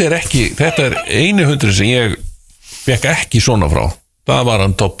það er þetta er einu hundurinn sem ég fekk ekki svona frá, það var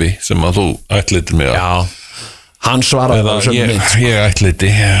hann Toppi sem að þú ætlitir mig að hann svaraði ég ætliti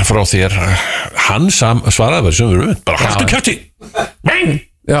frá þér hann svaraði verið sem við erum bara haltu kjátti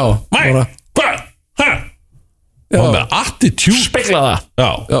já, bara hann var með attitude spegla það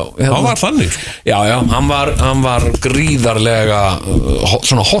hann var þannig já, hann var gríðarlega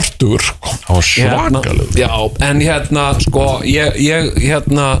svona hortugur hann var svakalegur já, en sko ég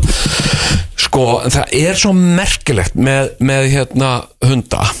sko, það svo merkilegt með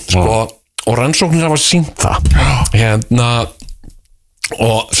hunda sko, og rannsóknir hafa sýnt það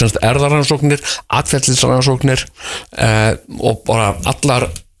og semst erðarrannsóknir atferlisrannsóknir og bara allar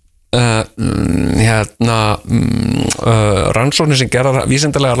rannsóknir sem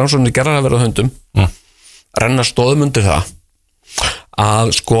vísindalega rannsóknir gerðar að vera hundum renna stóðum undir það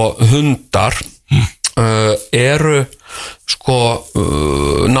að sko hundar eru sko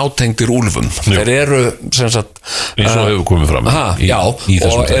nátengdir úlfum þeir eru sem sagt eins og hefur komið fram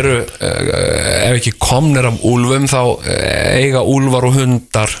og eru ef ekki komnir af úlfum þá eiga úlfar og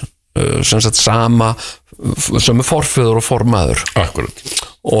hundar sem sagt sömu forfeður og formaður akkurat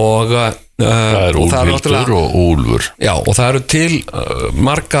og það úlfhildur og úlfur já og það eru til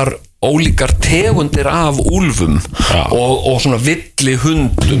margar ólíkar tegundir af úlfum og svona villi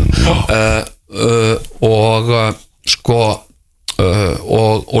hundum og sko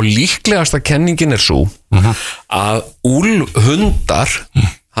og líklegasta kenningin svo að úlfhundar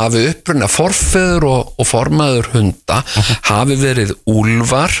hafi upprunna forfeður og formaður hunda hafi verið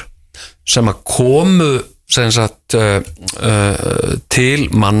úlfar sem að komu sem sagt til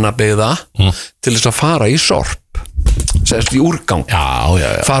mannabyggða til þess að fara í sorp semst í úrgang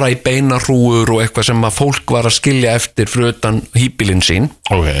fara í beinarhrúgur og eitthvað sem að fólk var að skilja eftir fyrir utan híbílinn sín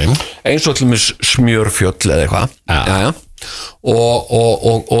eins og til smjörfjöll eða eitthvað og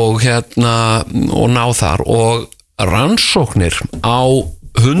og ná þar og rannsóknir á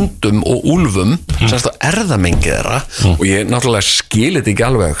hundum og úlfum semst á erðamengi þeirra og ég náttúrulega skil þetta ekki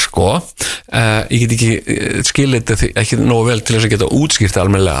alveg sko ég get ekki skil þetta ekki nógu vel til þess að geta útskýrt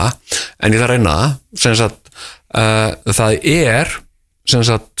almennilega en ég þarf að reyna það sem sagt það sem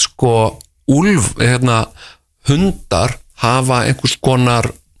sagt sko hundar hafa einhvers konar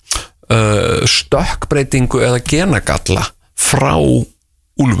stökkbreytingu eða genagalla frá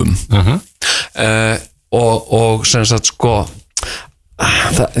úlfum og sem sagt sko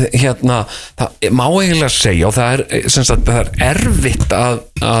það má eiginlega segja og það sem sagt það erfitt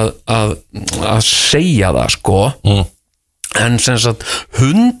að segja það sko en sem sagt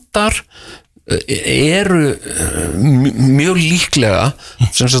hundar eru mjög líklega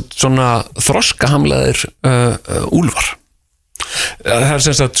sem sagt svona þroskahamlaðir úlfar það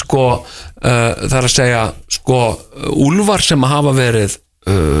sem sagt sko það að segja sko úlfar sem hafa verið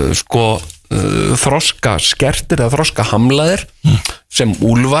sko þroska skertir eða þroska hamlaðir sem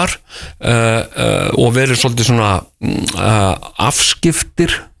úlfar og verið svolítið svona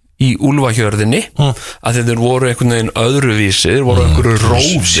afskiptir í úlfahjörðinni að þeir voru einhvern veginn öðruvísi þeir voru einhverju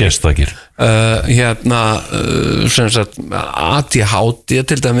rófi sérstakir sem sagt ADHD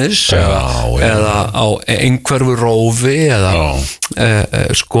til dæmis eða á einhverfu rófi eða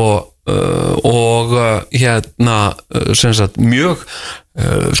sko og sem sagt mjög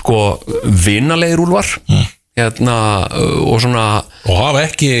sko vinalegir úlfar og svona og hafa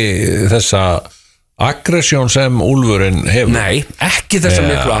ekki þessa aggressjón sem úlfurinn hefur nei, ekki þessa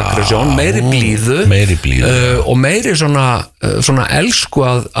miklu aggressjón meiri blíðu og meiri svona elsku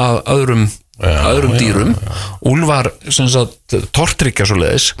að öðrum dýrum úlfar sem sagt tortryggja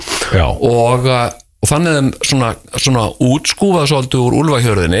svoleiðis og þannig svona útskúfað svolítið úr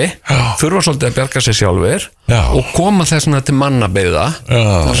úlfahjörðinni þurfa svolítið að bjarga sér sjálfir og koma þessna til mannabyggða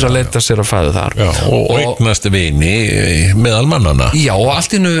þess að leita sér að fæðu þar og eignast vini meðal mannana og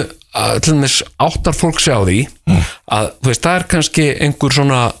allt innu til dæmis áttar fólk sjá því að veist, það kannski einhver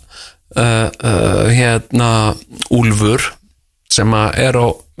svona úlfur sem að á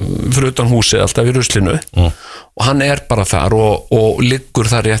fyrir utan húsið alltaf í ruslinu og hann bara þar og liggur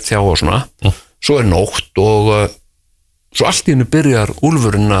þar rétt hjá og svona svo nótt og svo allt í hennu byrjar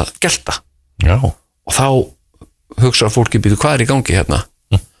úlfurinn að gelta og þá hugsa fólki býtu hvað í gangi hérna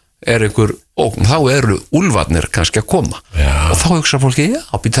einhver ógn, þá eru úlfarnir kannski að koma og þá hugsa fólki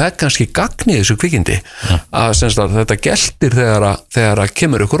býtu það kannski gagn í þessu kvikindi að þetta geltir þegar að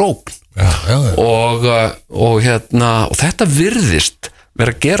kemur einhver ógn og þetta virðist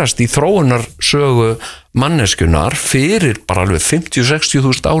vera að gerast í þróunarsögu manneskjunar fyrir bara alveg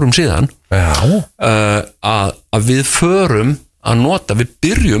 50-60.000 árum síðan að við förum að nota, við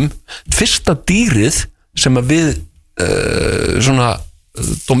byrjum fyrsta dýrið sem að við svona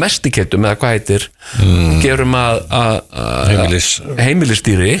domestiketum eða hvað heitir gerum að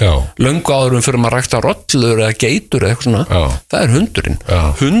heimilisdýri löngu áður fyrir að rækta rollur eða geitur eða eitthvað svona það hundurinn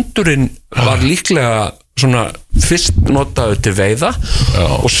hundurinn var líklega svona fyrst notaður til veiða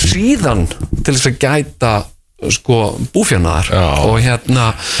og síðan til þess að gæta sko búfjanaðar og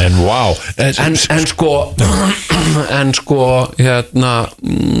hérna en wow en sko hérna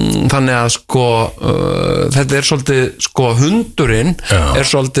þannig að sko þetta svolítið sko hundurinn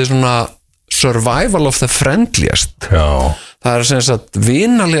svolítið svona survival of the friendliest það sem sagt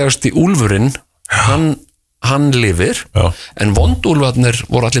vinalegast í úlfurinn hann lifir en vondúlfarnir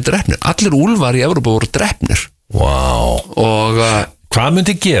voru allir drepnir allir úlfar í Evrópu voru drepnir og hvað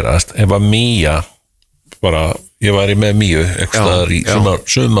myndi gerast ef að Mía bara, ég væri með Míu eitthvað í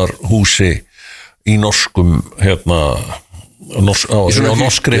sumarhúsi í norskum hérna á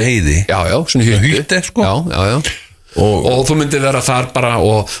norskri heiði svona hytti sko og þú myndir vera þar bara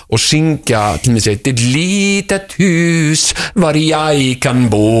og syngja til mig segja ditt litet hus var jeg kan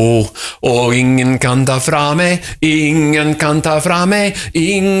bo og ingen kan ta fra meg ingen kan ta fra meg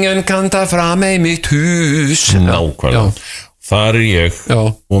ingen kan ta fra meg mitt hus nákvæmlega þar ég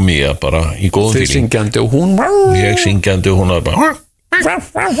og Mía bara í góðum fíling þið syngjandi og hún ég syngjandi og hún bara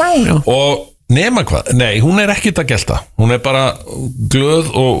og nema hvað, nei hún ekkert að gelta hún bara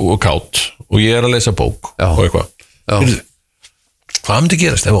glöð og kátt og ég að lesa bók og eitthvað hvað myndi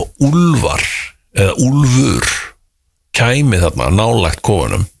gerast ef að úlfar eða úlfur kæmi þarna nálægt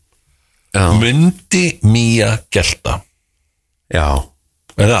kofunum myndi Mía gelta eða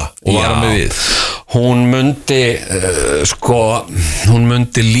og vara með við hún myndi hún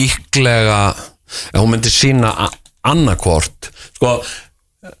myndi líklega hún myndi sína annarkvort sko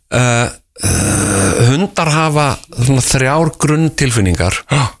hundar hafa svona 3 grunntilfinningar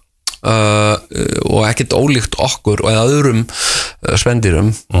og ekkert ólíkt okkur og eða öðrum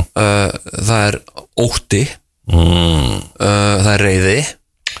spendýrum það ótti það reiði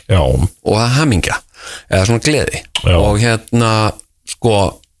og það hamingja eða svona gleði og hérna sko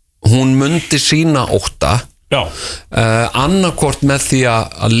hún myndi sína ótta annarkvort með því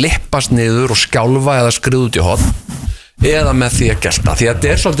að lippast niður og skjálfa eða skriða út í horn eða með því að gelta því að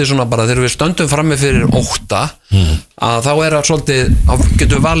þetta svolítið svona bara þegar við stöndum frammi fyrir ótta að þá það svolítið þá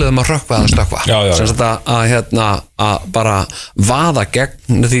getum við valið að rökkva eða stökkva sem sagt að hérna að bara vaða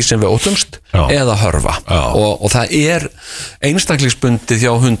gegn því sem við óttumst eða hörfa og það einstaklingsbundið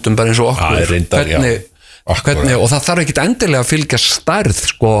hjá hundum bara eins og okkur hvernig og það þarf ekkert endilega að fylgja stærð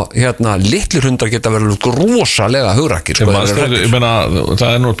sko, hérna, litlir hundar geta verið rosalega hugrakir sko, ég meina,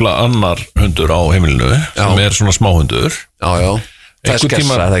 það náttúrulega annar hundur á heimilinu sem svona smáhundur það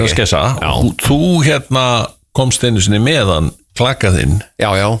er skessa þú hérna komst einu sinni meðan klakkaðinn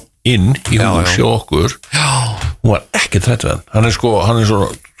inn í hús hjá okkur hún var ekki trætt við hann er svo,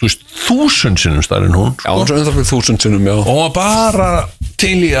 þú veist, 1000 sinnum stærri en hún sko. Já, 1000 sinnum, já og bara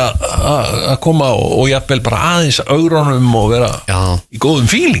til í að koma og jafnvel bara aðeins augrónum og vera í góðum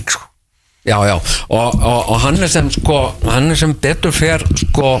fíling sko. Já, og hann sem betur fer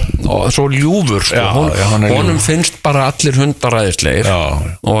sko, og svo ljúfur sko. Honum finnst bara allir hundar æðislegir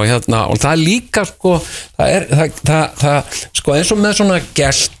og hérna, og það líka sko, það sko, eins og með svona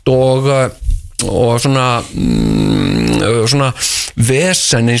gest og svona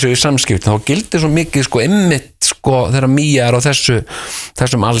vesen eins og í samskipt þá gildir svo mikið sko einmitt sko þegar Mía á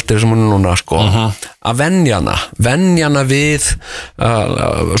þessum aldri sem hún núna sko að venja hana við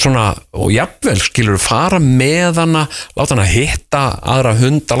svona og jafnvel skilur fara með hana láta hana hitta aðra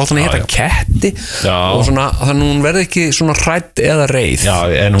hunda láta hana hitta ketti og svona þannig hún verði ekki svona hrædd eða reið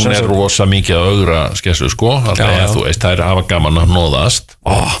en hún rosa mikið að augra skessu sko þú veist það hafa gaman að nóðast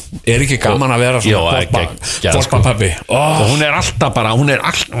ekki gaman að vera svona fórpapappi og hún alltaf bara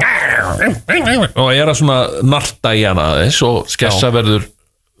og að svona narta í hana þess og skessa verður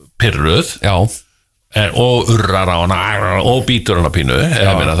pirruð og urrar á hana og býtur hana pínu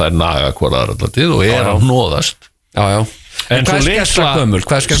það naga hvora aðraðlatið og að nóðast en hvað er skessa gömul?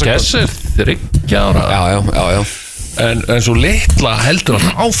 Skessa 30 ára en svo litla heldur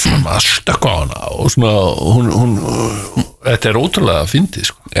hann áfram að stökka á hana og svona þetta ótrúlega fyndið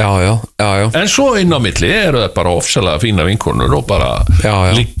sko. En svo inn á milli eru það bara ofsalega fína vinkonur og bara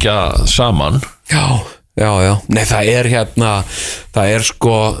liggja saman Nei, það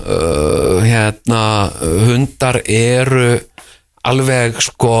sko hundar eru alveg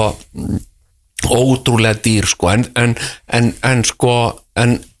sko ótrúlega dýr sko en sko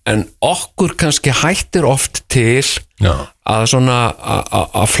en okkur kannski hættir oft til að svona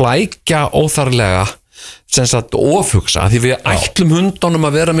að flækja óþarlega sem sagt ofhugsa því við ætlum hundunum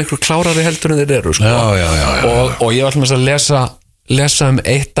að vera miklu klárari heldur en þeir eru sko. Og ég var alltaf að lesa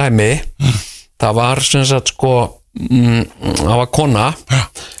eitt dæmi það var sem sagt sko það var kona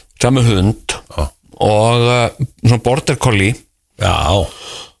sem með hund og svona border collie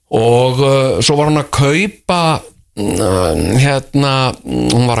og svo var hún að kaupa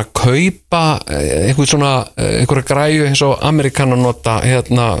hún var að kaupa einhverja græju eins og Amerikanar nota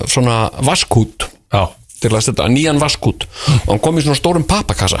svona vaskút til að setja nýjan vaskút og hann kom í svona stórum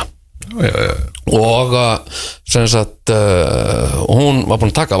pappakassa og sem sagt hún var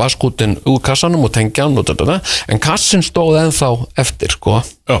búin að taka vaskútin úr kassanum og tengja hann en kassin stóð ennþá eftir sko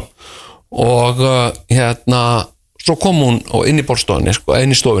og svo kom hún inn í borðstofunni sko,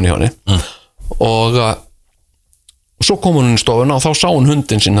 inn í stofunni hjá henni og svo kom hún inn í stofuna og þá sá hún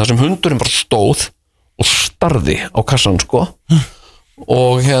hundin sinn þar sem hundurinn bara stóð og starði á kassan sko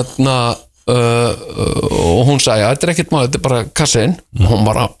og og hún sagði að þetta ekkert maður, þetta bara kassin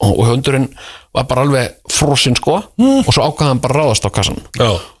og hundurinn var bara alveg frosinn sko og svo ákvað hann bara ráðast á kassan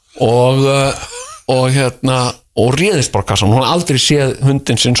og réðist bara kassan, hún hafði aldrei séð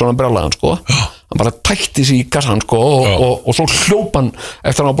hundin sinn svona brjálaðan sko hann bara tækti sig í kassan sko og svo hljóp hann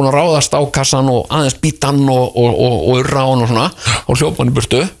eftir að hann var búin að ráðast á kassan og aðeins býta hann og urra hann og svona og hljóp hann í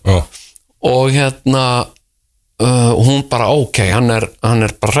burtu og hún bara hann er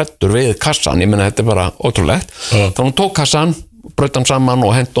bara hræddur við kassan, ég meina þetta er bara ótrúlegt þannig hún tók kassan, braut hann saman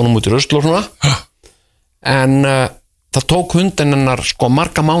og henti honum út í rusl og svona en það tók hundin hennar sko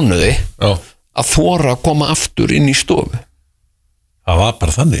marga mánuði að þora að koma aftur inn í stofu það var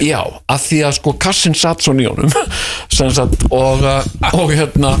bara þannig já, að því að sko kassin satt svo í honum sagt, og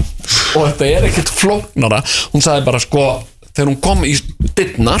þetta er ekkert flóknara hún sagði bara sko þegar hún kom í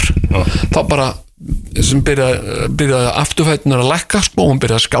dyrnar þá bara sem byrjaði afturfætunar að lækka sko, hún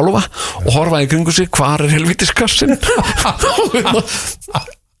byrjaði að skjálfa og horfaði í kringu sig, hvar er helvítiskassin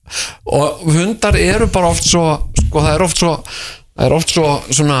og hundar eru bara oft svo sko, það er oft svo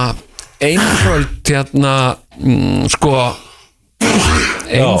svona einföld sko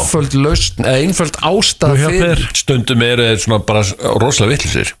einföld lausn eða einföld ástæð fyrir stundum eru þeir svona bara rosalega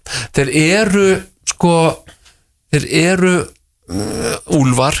vitlausir þeir eru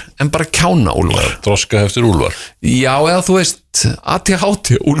úlfar en bara kjána úlfar þroska eftir úlfar já eða þú veist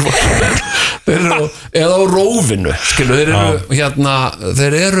ADHD úlfar eða á rófinu skilu,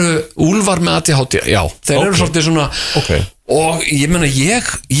 þeir eru úlfar með ADHD já, þeir eru svolítið svona og ég meina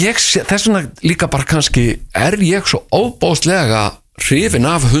þess vegna líka bara kannski ég svo óbóðslega hrifin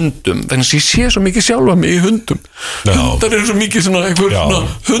af hundum þannig að ég sé svo mikið sjálfa mig í hundum hundar eru svo mikið svona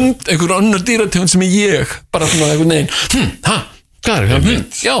einhver annar dýrategund sem ég bara svona einhvern veginn hvað er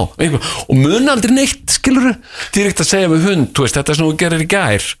hund? Já, og mun aldrei neitt skilur því ekkert að segja við hund þú veist, þetta er svona þú gerir í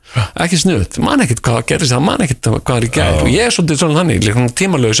gær ekki snuð, man ekkert hvað gerist það man ekkert hvað er í gær og ég er svolítið svona þannig líka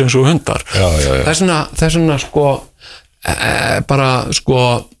tímalaus eins og hundar þess vegna sko bara sko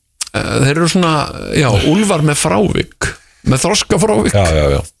þeir eru svona, úlfar með frávik með þroska frávik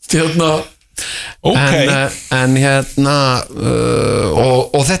en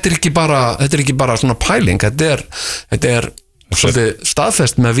og þetta er ekki bara svona pæling þetta er svolítið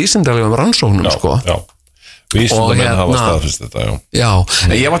staðfest með vísindalegum rannsóknum sko vísindamenn hafa staðfest þetta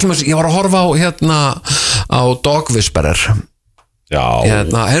ég var að horfa á Dog Whisperer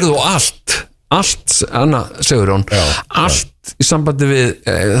heyrðu þú allt Anna Sigurjón allt í sambandi við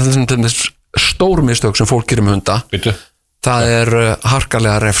stór mistök sem fólk gerir með hunda það er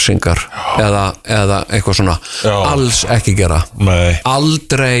harkalega refsingar eða eitthvað svona alls ekki gera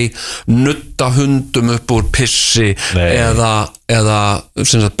aldrei nutta hundum upp úr pissi eða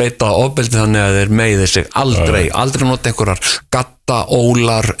sem sagt beita ofbeldi þannig að þeir meiði sig aldrei nota einhverjar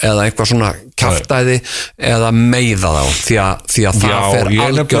gattaólar eða eitthvað svona kjaftæði eða meiða þá því að það fer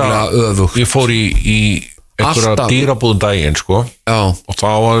algjörlega öfugt ég fór í einhverja dýrabúðum daginn sko og þá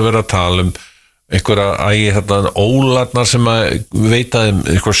var verið að tala einhverja ólarnar sem að veita þeim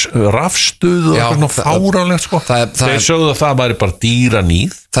einhver rafstuð og eitthvað fáránlegt sko þeir sögðu að það væri bara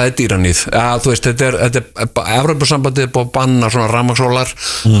dýranýð það er dýranýð, þú veist þetta er Evrópusambandið er búið að banna svona rafmagnsólar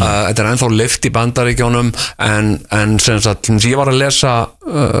þetta er ennþá leyft í Bandaríkjunum en sem sagt ég var að lesa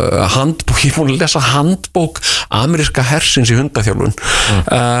handbók ameríska hersins í hundaþjálfun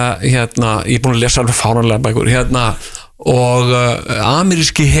ég er búin að lesa alveg fáránlega bækur og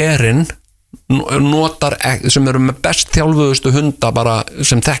ameríski herinn notar sem eru með best þjálfuðustu hunda bara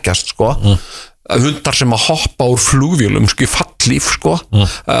sem þekkjast sko hundar sem að hoppa úr flugvélum sko í fallíf sko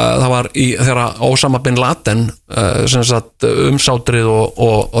það var þegar Osama bin Laden sem sagt umsátrið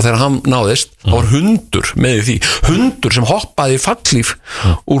og þegar hann náðist það var hundur með því hundur sem hoppaði í fallíf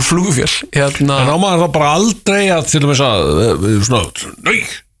úr flugvél en á maður það bara aldrei að til og með svona nei,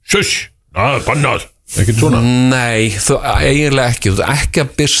 sjöss, bannað ekki svona? Nei, eiginlega ekki þú ekki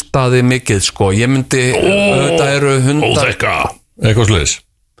að byrsta þig mikið sko ég myndi, þetta eru hundar óþekka, eitthvað sliðis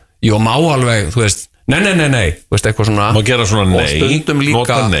Jó, má alveg, þú veist Nei, veist eitthvað svona Má gera svona nei, og stundum líka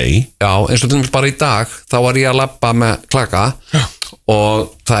nota nei Já, eins og bara í dag þá var ég að labba með klaka og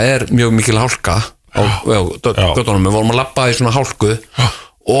það mjög mikil hálka á göttunum, við vorum að labba í svona hálku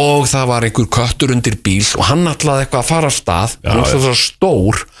og það var einhver köttur undir bíl og hann ætlaði eitthvað að fara af stað hann var svo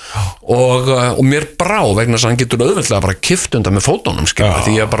stór og mér brá vegna þess að hann getur auðveldlega bara kippt undan með fótunum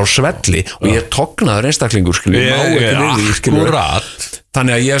því ég bara á svelli og ég tognaður einstaklingur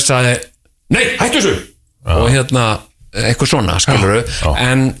þannig að ég sagði nei, hættu þessu og eitthvað svona, skilurðu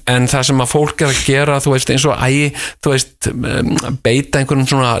en það sem að fólk að gera þú veist, eins og beita einhverjum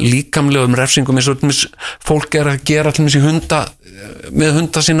svona líkamlegum refsingum eins og fólk að gera til þessi hunda með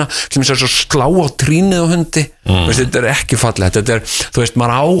hunda sína, til þess að slá á trínið á hundi, veist, þetta ekki fallegt, þetta þú veist,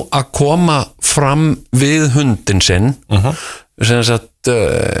 maður á að koma fram við hundin sinn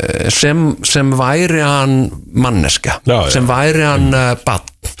sem væri hann manneska, sem væri hann barn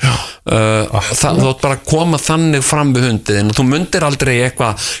þú átt bara að koma þannig fram við hundin og þú mundir aldrei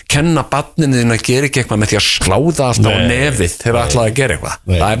eitthvað kenna barninu þín að gera ekki eitthvað með því að sláða alltaf á nefið þegar það ætlaði að gera eitthvað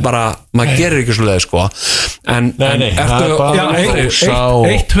það bara, maður gerir ekki svoleiðis sko en ertu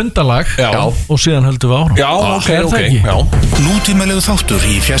eitt hundalag og síðan höldum við áfram ok Nútímalegu þáttur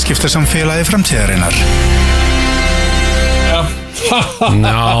í fjarskiptasamfélagi framtíðarinnar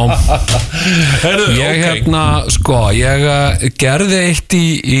ég ég gerði eitt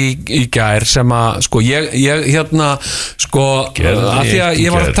í gær sem að ég að því að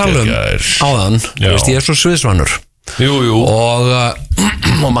ég var að tala áðan, veist, ég svo sviðsvanur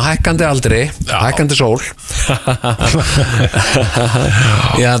og maður hækkandi aldrei hækkandi sól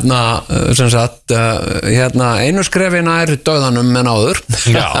sem sagt einu skrefi nær dauðanum en áður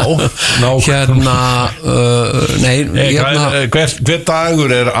hver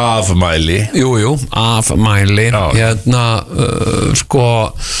dagur er afmæli afmæli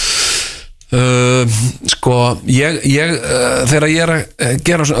þegar ég er að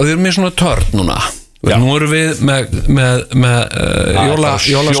gera svona, þau eru mér svona törn núna nú erum við með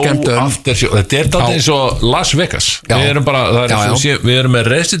jólaskemmtum þetta alltaf eins og Las Vegas við erum bara, við erum með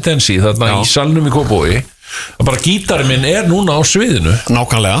residency þarna í salnum í Kópavogi og bara gítarinn minn núna á sviðinu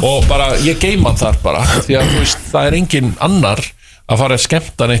nákvæmlega og bara ég geima hann þar bara því að þú veist, það engin annar að fara að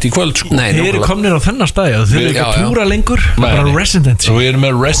skemmta neitt í kvöld sko. Þið eru komnir á þennan stæði og þið eru ekki að túra lengur bara residency við erum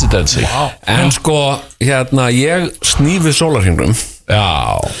með residency en ég snífi sólarhringum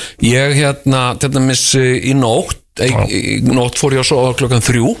ég þetta missi í nótt fór ég að sofa klukkan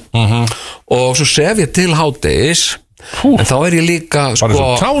 3 og svo sef ég til hádegis en þá ég líka bara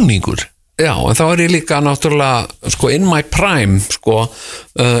svo kláningur en þá ég líka náttúrulega in my prime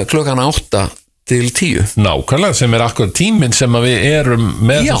klukkan 8 til 10 nákvæmlega sem akkurat tíminn sem að við erum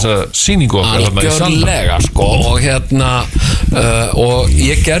með þessa sýningu okkar algjörlega og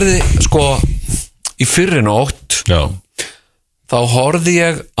ég gerði í fyrri nótt þá horfði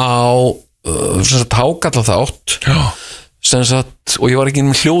ég á hákalla þátt og ég var ekki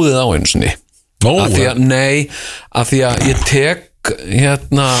með hljóðið á einu sinni af því að ég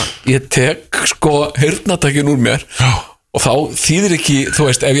tek heyrnartækin úr mér og þá þýðir ekki, þú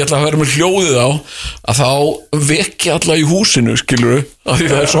veist, ef ég ætla að vera með hljóðið á að þá vekki alla í húsinu, skilur af því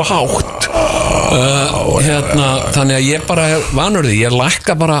það svo hátt þannig að ég bara vanur því, ég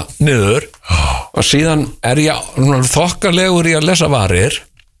lækka bara niður og síðan ég þokkalegur í að lesa varir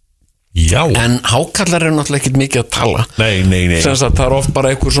en hákallar náttúrulega ekkert mikið að tala nei sem það oft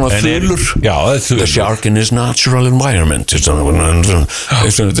bara einhver svona þulur the shark in his natural environment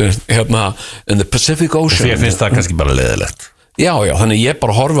in the Pacific Ocean því finnst það kannski bara leiðilegt þannig ég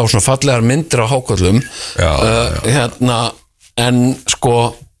bara horfa á svona fallegar myndir á hákallum en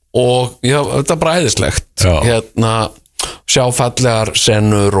og þetta er bara æðislegt sjá fallegar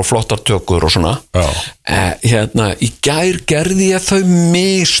senur og flottar tökur og svona í gær gerði ég þau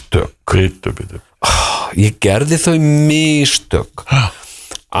mistök ég gerði þau mistök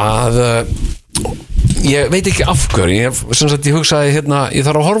að ég veit ekki af hverju ég hugsaði ég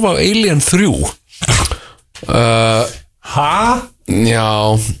þarf að horfa á Alien 3 já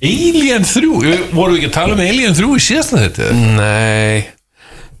Alien 3, vorum við ekki að tala um Alien 3 í síðasta þetta? Nei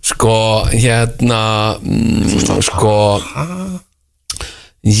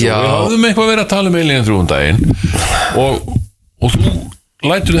við hafðum eitthvað verið að tala um Alien 3 daginn og þú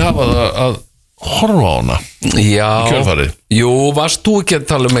lætur þið hafa það að horfa á hana í kjölfarið varst þú ekki að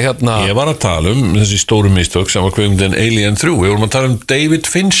tala um ég var að tala um þessi stóru mistök sem var kveikmyndin Alien 3 við vorum að tala um David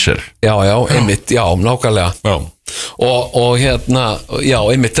Fincher einmitt, nákvæmlega og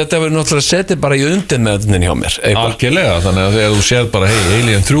einmitt, þetta verður náttúrulega setið bara í undir meðnin hjá mér algjörlega, þannig að þegar þú séð bara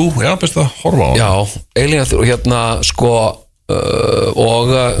Alien 3, best að horfa á Alien 3,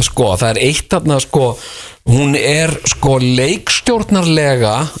 sko, það er eitt þarna sko, hún sko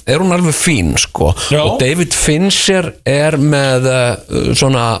leikstjórnarlega hún alveg fín sko. Og David Fincher með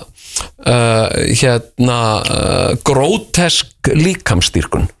svona grótesk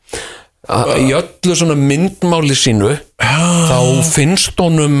líkamsstyrkun í öllu svona myndmáli sínu þá finnst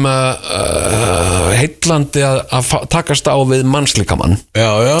honum heillandi að takast á við mannslíkamann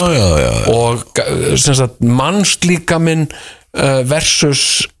og sem sagt mannslíkaminn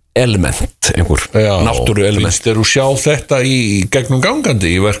versus element einhver náttúru element. Finnst þér þú sjá þetta í gegnum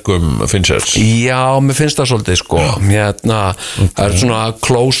gangandi í verkum Finchers? Já, mér finnst það svolítið sko. Það er svona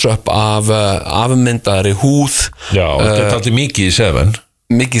close-up af afmyndaðri húð. Já, þetta er alltaf mikið í Seven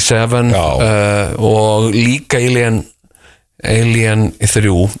og líka Alien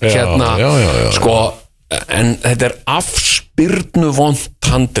 3 sko, en þetta er afspyrnuvont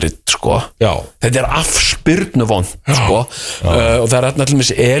handrit sko. Þetta er afspyrnuvont sko. Og það er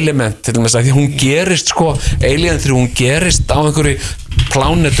allmis element til dæmis að því hún gerist sko, Alien 3 hún gerist á einhverju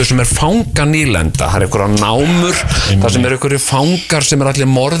plánetu sem er fanganýlenda, það er einhverja námur það sem er einhverju fangar sem er allir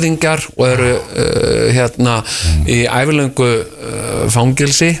morðingar og eru í ævilöngu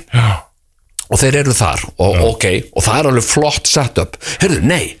fangilsi og þeir eru þar og það er alveg flott setup. Heyrðu,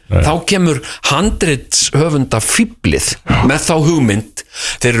 nei, þá kemur handritshöfunda fíblið með þá hugmynd,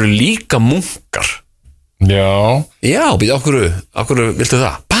 þeir eru líka munkar. Já, býta okkur viltu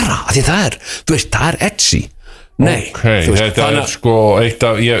það? Bara, því það er, þú veist, það er edgy. Nei, þetta er sko eitt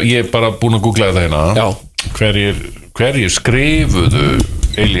af, ég er bara búin að googla þetta hérna. Hverjir skrifuðu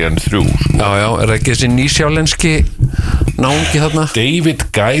Alien 3? Já, er það ekki þessi nýsjálenski náungi þarna? David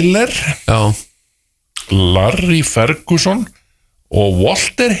Giler, Larry Ferguson og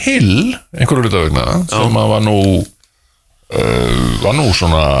Walter Hill, einhverju hluta vegna, sem var nú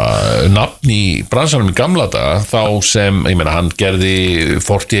svona nafn í bransanum í gamla daga, þá sem, ég meina, hann gerði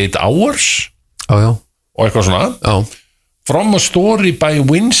 48 Hours og eitthvað svona. From a Story by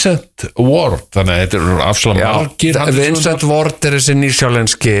Vincent Ward, þannig að þetta eru afsala margir. Vincent Ward er þessi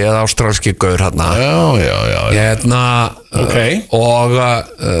nýsjálenski eða ástralski gaur hérna. Og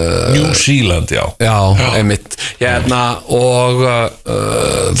New Zealand, einmitt. Og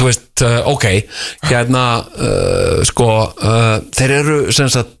þú veist, þeir eru sem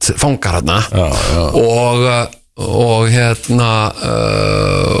sagt fangar hérna og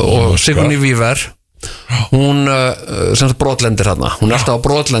Sigourney Weaver hún sem sagt brotlendir hérna, hún er alltaf að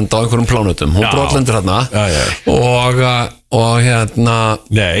brotlenda á einhverjum plánutum, hún brotlendir hérna og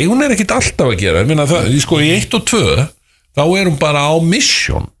nei, hún er ekkit alltaf að gera, ég meina það, sko í 1 og 2 þá er hún bara á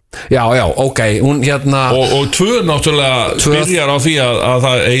mission. Hún og 2 náttúrulega byrjar á því að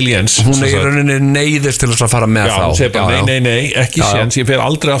það er aliens, hún er í rauninni neyðist til þess að fara með þá. Segir bara, nei, ekki séns, ég fer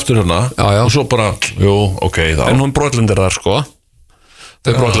aldrei aftur hérna og svo bara, þá. En hún brotlendir þar sko,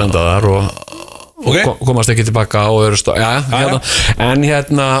 þau brotlenda þar og komast ekki tilbaka og eru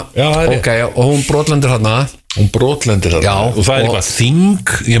og hún brotlendir hérna og það er eitthvað þing,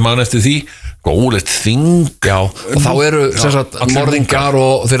 ég man eftir því gólegt þing og þá eru morðingar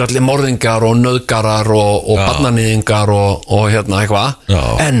og þeir eru allir morðingar og nöðgarar og barnanýðingar og eitthvað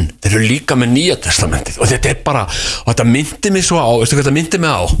en þeir eru líka með Nýja testamentið og þetta er bara, og þetta myndi mig svo á, veistu hvað þetta myndi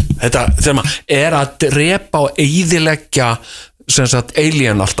mig á, þetta sem er að drepa og eyðileggja sem sagt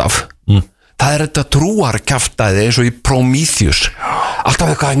alien alltaf það er þetta trúarkjaftaði eins og í Prometheus alltaf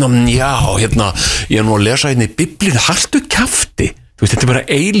eitthvað, ég er nú að lesa hérna í Biblíu, haltu kjafti þú veist, þetta er bara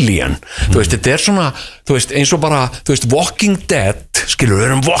alien þú veist, þetta er svona, þú veist, eins og bara þú veist, Walking Dead, skilur við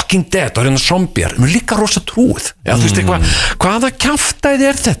erum Walking Dead og hérna zombjar, við erum líka rosa trúið, þú veist, hvaða kjaftaði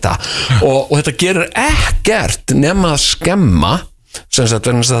er þetta og þetta gerir ekkert nema að skemma sem sagt,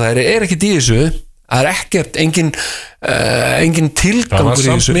 það er ekkert í þessu það er ekkert, engin tilgangur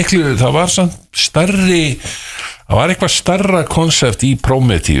í þessu. Það var samt stærri, það var eitthvað stærra konsept í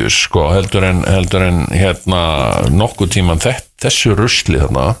Prometheus sko, heldur en hérna nokkuð tíman þessu rusli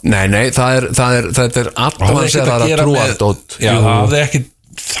þarna. Nei, þetta er alltaf að trúardót. Það hafði ekki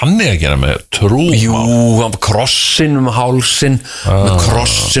þannig að gera með trú. Krossin um hálsin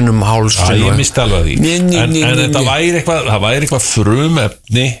ég misti alveg því en þetta væri eitthvað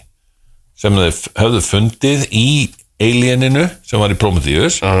frumefni sem þau höfðu fundið í alieninu sem var í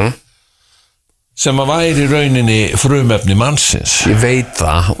Prometheus sem að væri í rauninni frumefni mannsins. Ég veit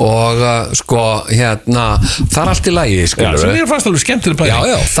það og það er allt í lagi sem ég fannst alveg skemmtileg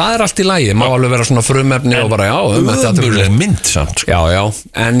bæði. Það er allt í lagi, má alveg vera svona frumefni og bara ömurleg mynd samt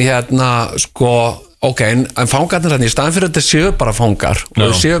en ok, en fangarnir þarna í staðan fyrir þetta séu bara fangar og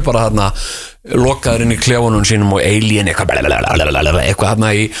þau séu bara þarna lokaður inn í klefunum sínum og alien eitthvað þarna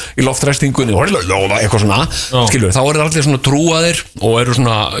í loftræstingunni eitthvað svona, skilur, þá eru allir svona trúaðir og eru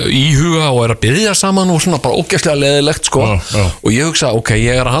svona íhuga og eru að biðja saman og svona bara ógeðslega leðilegt sko, og ég hugsa, ok,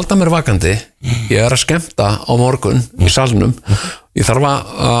 ég að halda mér vakandi, ég að skemmta á morgun í salnum, ég þarf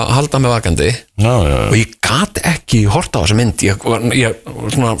að halda mig vakandi og ég gat ekki horta á þessa mynd, ég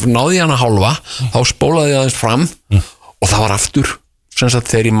svona, náði hana hálfa, þá spólaði ég aðeins fram og það var aftur sem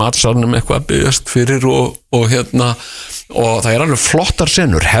sagt þegar í matsalnum eitthvað að byggjast fyrir og og það alveg flottar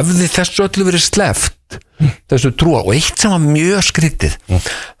senur, hefði þessu öllu verið sleppt þessu trúar, og eitt sem var mjög skrítið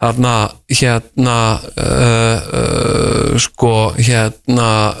þarna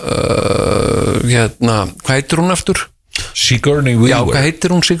hvað heitir hún aftur? Sigourney Weaver. Já, hvað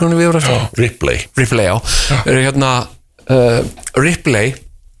heitir hún Sigourney Weaver aftur? Ripley, já. Ripley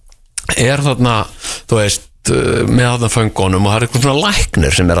þarna, þú veist, með þarna föngunum og það eitthvað svona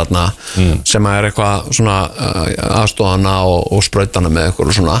læknir sem þarna sem eitthvað svona aðstofana og sprautana með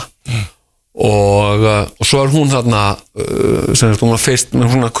eitthvað svona og svo hún þarna sem hún var fyrst með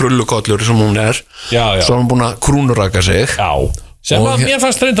svona krullukollur sem hún svo hún búin að krúnuraka sig sem að mér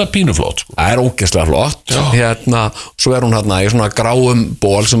fannst reynda pínuflott sko. Það ógeðslega flott svo hún þarna í svona gráum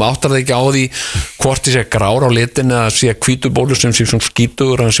ból sem áttar það ekki á því hvort þið sé grár á litin eða sé hvítubólur sem sé svona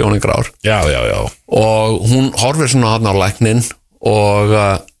skítugur en sé hún grár og hún horfir svona þarna á læknin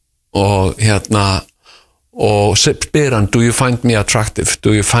og spyr hann, do you find me attractive,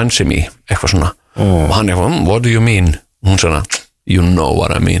 do you fancy me eitthvað svona og hann what do you mean, hún svona you know what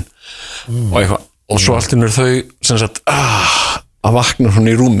I mean og svo allt innur þau sem sagt að vakna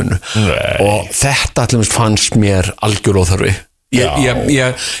svona í rúminu og þetta allir fannst mér algjör óþarfi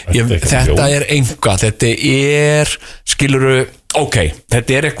þetta einhvað, þetta skiluru, ok,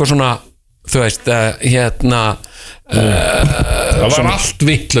 þetta eitthvað svona þú veist, það var allt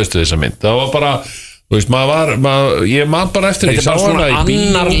vitlaust við þessa mynd, það var bara þú veist, ég man bara eftir þetta bara svona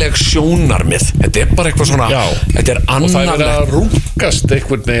annarleg sjónarmið þetta bara eitthvað svona þetta annarleg og það verið að rúkast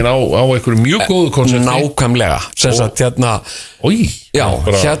einhvern veginn á einhverju mjög góðu konsepti nákvæmlega, sem sagt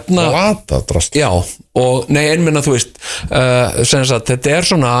og nei, einminna þú veist sem sagt, þetta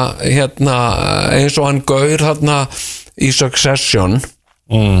svona eins og hann gaur í Succession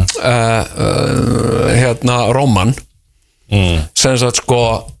Róman sem sagt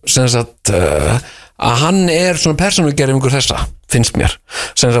að hann svona persónugerfingur þessa finnst mér,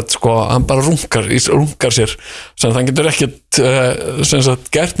 sem sagt hann bara runkar sér sem hann getur ekkert sem sagt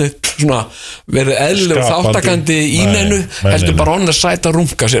gert neitt svona verið eðlilegur þáttakandi í neinu, heldur bara on the side að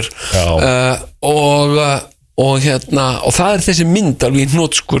runka sér og það þessi mynd alveg í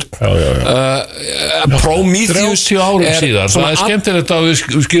hnótskurt Prometheus 30 árum síðan, það skemmtilegt að við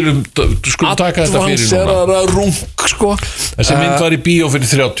skulum taka þetta fyrir núna runk sko þessi mynd var í bíó fyrir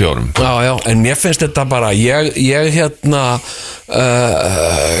 30 árum en mér finnst þetta bara ég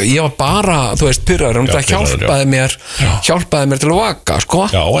var bara þú veist pyrraður, það hjálpaði mér til að vaka sko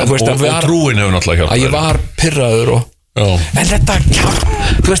og trúin hefur náttúrulega hjálpað að ég var pyrraður en þetta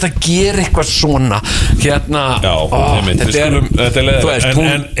þú veist að gera eitthvað svona þetta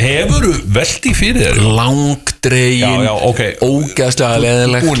en hefur þú velti fyrir þér langdregin ógeðslega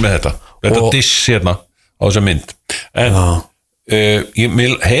leðileg búin með þetta diss hérna á þessa mynd en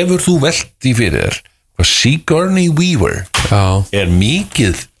hefur þú velti fyrir þér hvað Sigourney Weaver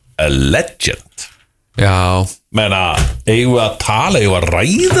mikið a legend menna eigum við að tala, eigum við að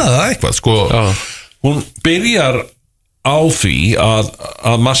ræða það eitthvað sko hún byrjar á því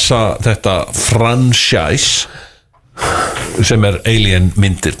að massa þetta franchise sem Alien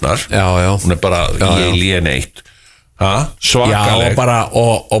myndirnar hún bara í Alien 1 svakaleg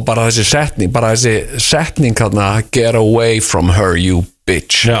og bara þessi setning hérna, get away from her you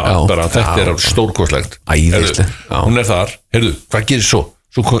bitch þetta stórkostlegt hún þar, heyrðu, hvað gerir svo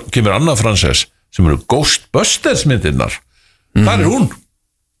kemur annað franchise sem eru Ghostbusters myndirnar þar hún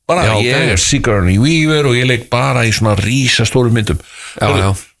bara ég Sigourney Weaver og ég leik bara í svona rísastóru myndum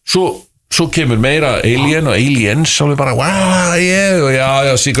svo kemur meira Alien og Aliens og bara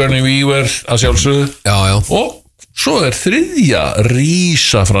Sigourney Weaver að sjálfsögðu og svo þriðja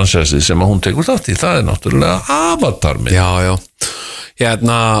rísafransessið sem að hún tekur þátt í, það náttúrulega Avatar mynd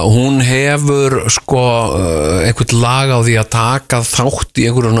hún hefur sko einhvern lag á því að taka þátt í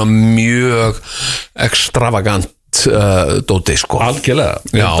einhverjum mjög extravagant dóti sko. Algjörlega,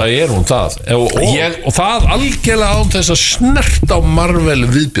 þetta hún það og það algjörlega án þess að snert á Marvel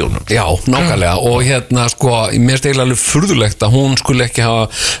viðbjónum. Já, nákvæmlega og sko, mér stegla alveg furðulegt að hún skulle ekki hafa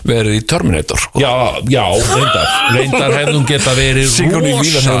verið í Terminator sko. Já, reyndar hefðum geta verið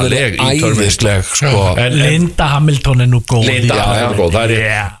rosaleg í Terminator sko. Linda Hamilton nú góð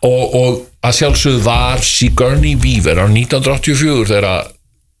og að sjálfsögðu var Sigourney Weaver á 1984 þegar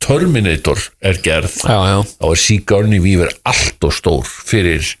Terminator gerð þá Sigourney Weaver allt og stór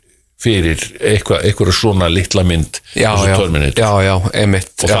fyrir eitthvað svona litla mynd þessu Terminator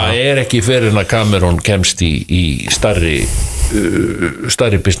einmitt og það ekki fyrir en að Cameron kemst í stærri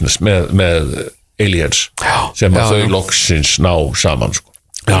business með Aliens sem að þau loksins ná saman sko.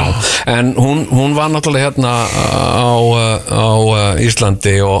 En hún var náttúrulega á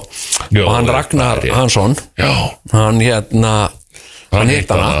Íslandi og hann Ragnar Hansson hann hitt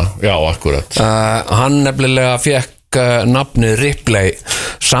hana já, akkurat hann nefnilega fekk nafnið Ripley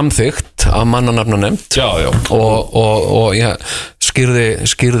samþykkt af mannanafnanefnd og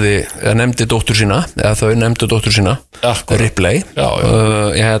skýrði nefndi dóttur sína eða þau nefndu dóttur sína Ripley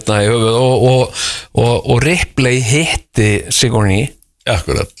í höfuð og Ripley hitti Sigourney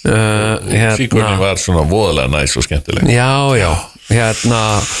akkurat Sigourney var svona voðalega næs og skemmtileg já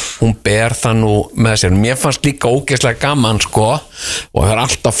hún ber það nú með sér mér fannst líka ógeðslega gaman sko og það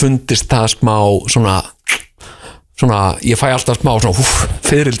alltaf fundist það smá svona ég fæ alltaf smá svona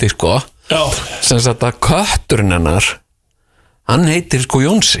fyririldi sko sem sagt að kötturinn hennar hann heitir sko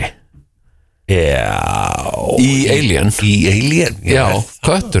Jónsi í Alien já,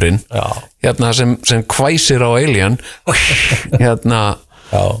 kötturinn sem hvæsir á Alien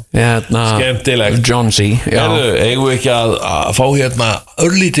skemmtilegt John C. eigum við ekki að fá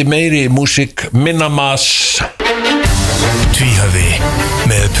örlítið meiri músík minna mass Tvíhöfði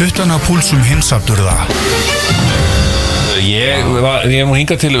með puttana púlsum hinsafturða ég nú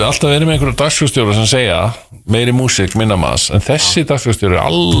hingað til við alltaf verið með einhverja dagskrárstjóra sem segja meiri músík minna mass en þessi dagskrárstjóri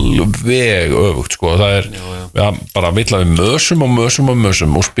alveg öfugt sko það bara vill að við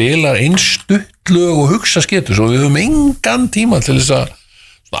mösum og spilar einstutt lög og hugsa skettur svo við höfum engan tíma til þess að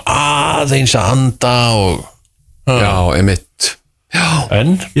aðeins að anda og einmitt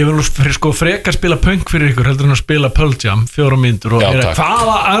en ég vil sko frekar spila punk fyrir ykkur heldur en að spila Pearl Jam 4 mínútur og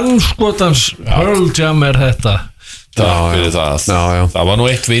hvaða anskotans Pearl Jam þetta takk fyrir það var nú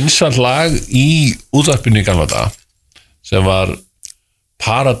eitt vinsælt lag í útvarpinu í gamla daga sem var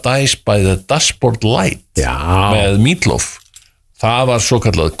Paradise by the Dashboard Light með Meatloaf það var svo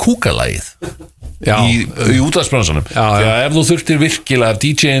kallað kúkalagið í útvarpsbransanum því að ef þú þurftir virkilega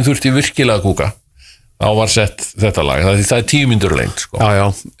DJ-in þurftir virkilega að kúka þá var sett þetta lag það er 10 mínútur lengt sko.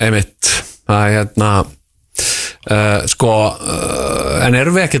 einmitt það sko en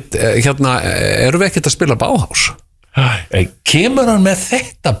erum við ekkert að spila Bauhaus kemur hann með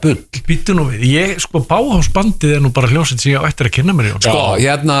þetta bull býttu nú við, sko Bauhausbandið nú bara hljómsveit sem ég á eftir að kynna mér sko,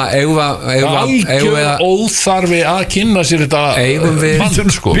 algjör óþarfi að kynna sér þetta eigum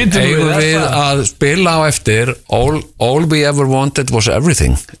við að spila á eftir All We Ever Wanted Was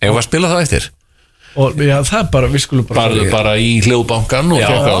Everything eigum við að spila það eftir og það er bara, við skulum bara í hljóðbankan og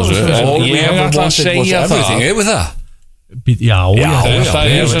tekka á þessu All We Ever Wanted Was Everything eigum við það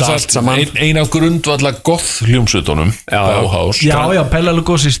það er eina grundvalla goth hljómsveitunum Bauhaus Pella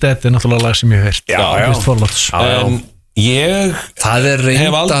Lugosi Stedt er náttúrulega lag sem ég veist en ég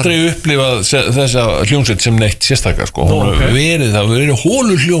hef aldrei upplifað þessa hljómsveit sem neitt sérstakar sko. það verið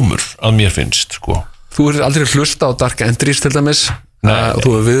hólur hljómur að mér finnst sko. Þú er aldrei hlusta á Dark Entries til dæmis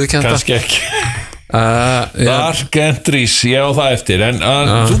þú hefur viðurkennt kannski ekki Dark Entries, ég á það eftir en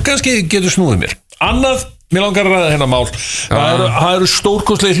þú kannski getur snúið mér annað mér langar að ræða hérna mál það eru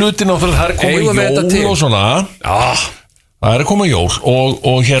stórkostlega hluti náttúrulega það er að koma jól og svona það er að koma jól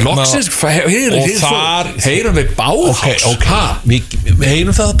og hérna loksins, heyrum við Bauhaus við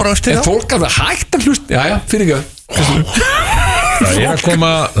heyrum það bara eftir er fólk alveg hægt að hlusta fyrir ekki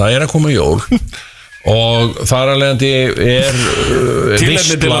það er að koma jól og þar að leiðandi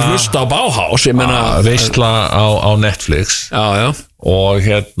tilefni til að hlusta á Bauhaus veistla á Netflix og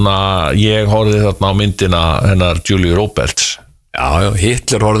hérna ég horfði þarna á myndina hennar Julia Roberts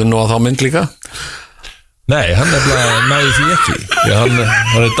Hitler horfði nú á þá mynd líka nei, hann næði því ekki hann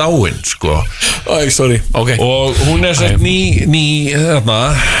er dáinn sko og hún er sett ný þarna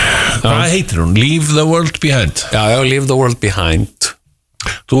hvað heitir hún? Leave the World Behind Leave the World Behind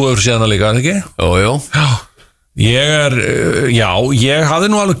þú hefur séð hana líka, ekki? Jú ég hafði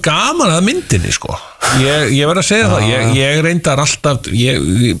nú alveg gaman að myndinni sko ég verð að segja það ég reyndar alltaf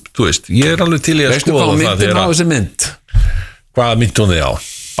þú veist, ég er alveg til í að skoða það myndin á þessi mynd hvað mynd hún þið á?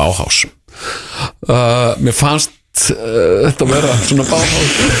 Bauhaus mér fannst þetta vera svona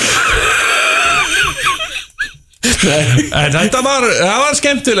Bauhaus En þetta var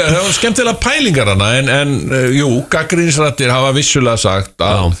skemmtilega pælingar hana en jú, gagnrýnisraddir hafa vissulega sagt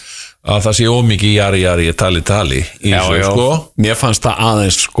að það sé ómikið jari, tali í þessu, sko. Mér fannst það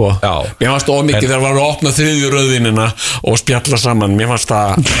aðeins, sko. Mér fannst ómikið þegar var að opna þriðju rauðvinina og spjalla saman. Mér fannst það,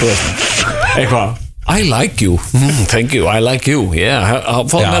 eitthvað, I like you, thank you, I like you, yeah,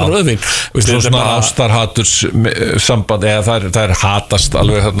 fáðu mér rauðvin. Svo svona ástarhaturs samband, eða það hatast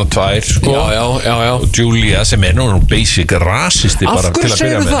alveg þarna tvær, sko. Já. Og Julia sem nú basic rasisti bara til að byrja með. Af hverju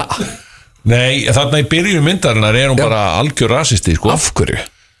segirðu það? Nei, þarna í byrjun myndarinnar hún bara algjör rasisti, sko. Af hverju?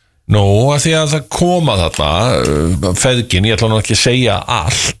 Nú, að því að það koma þarna feðgin, ég ætla nú ekki að segja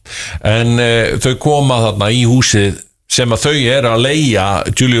allt en þau koma þarna í húsið sem að þau að leigja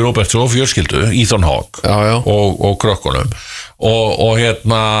Julia Roberts og fjölskyldu Ethan Hawke og krökkunum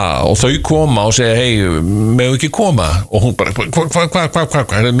og þau koma og segja hei, megum ekki koma og hún bara,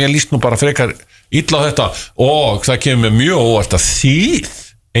 hvað mér líst nú bara frekar illa á þetta og það kemur mér mjög óvart að þið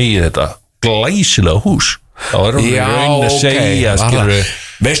eigið þetta glæsilega hús þá hún í raun að segja skilur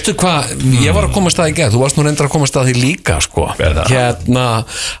Veistu hvað, ég var að koma að stað í gær, þú varst nú reyndar að koma að stað því líka, sko.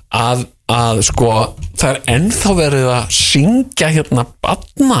 Að sko, það ennþá verið að syngja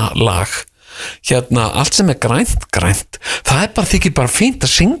barnalag, allt sem grænt, það bara þykir bara fínt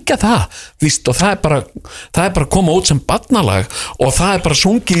að syngja það, víst, og það bara að koma út sem barnalag og það bara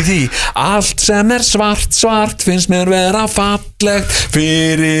sungið í því, allt sem svart finnst mér vera fallegt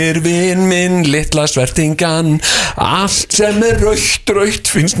fyrir vin minn litla svertingan, allt sem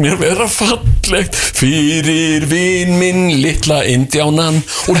rautt finnst mér vera fallegt fyrir vin minn litla indjánan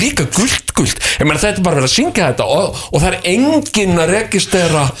og líka gult, ég meina þetta bara verið að syngja þetta og það enginn að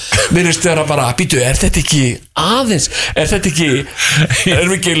registera virðist vera bara, býtu, þetta ekki aðeins,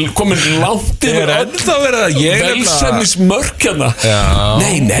 erum við ekki komin langt yfir ennþá verið að ég velsennismörk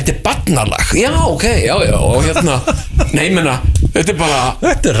nei, þetta barnalag ok, og nei, menna,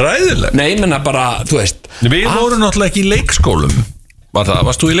 þetta ræðilegt nei, menna bara, þú veist við vorum náttúrulega ekki í leikskólum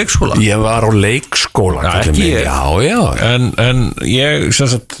varst þú í leikskóla? Ég var á leikskóla en ég sem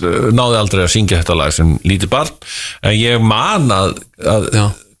sagt náði aldrei að syngja þetta lag sem lítið barn en ég man að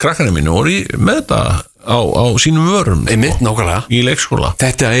krakkarnir mínu voru með þetta á sínum vörum í leikskóla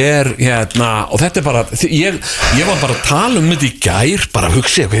þetta og þetta bara ég var bara að tala þetta í gær bara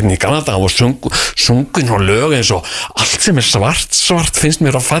hugsa hvernig í gamla daga og sungun og lög eins og allt sem svart finnst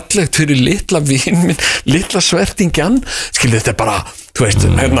mér að fallegt fyrir litla vin minn litla svertingjan skilur þetta bara þú veist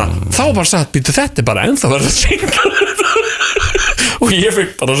þá var sagt býtu þetta bara ennþá verið að syngja og ég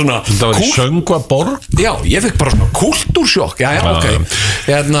fikk bara svona þetta var í Söngvaborg ég fikk bara svona kultúrsjokk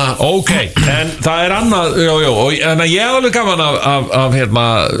ok, en það annað en ég hef alveg gaman af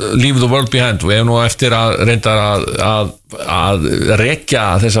Leave the World Behind og ég hef nú eftir að reynda að rekja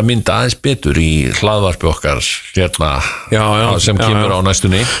þessa mynd aðeins betur í hlaðvarpi okkar sem kemur á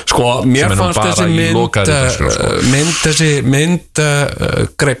næstunni sko, mér fannst þessi mynd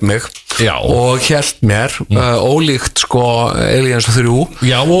greip mig og hélt mér ólíkt sko Aliens 3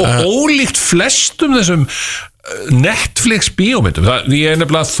 og ólíkt flestum þessum Netflix bíómyndum ég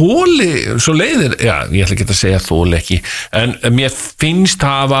nefnilega þóli svo leiðir, ég ætla ekki að segja þóli ekki en mér finnst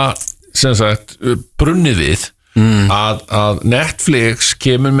hafa sem sagt brunnið við að Netflix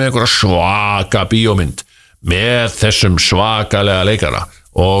kemur með einhverja svaka bíómynd með þessum svakalega leikara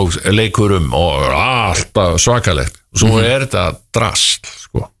og leikurum og alltaf svakalegt og svo þetta drast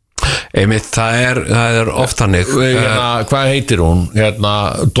sko einmitt, það er oft hannig hvað heitir hún?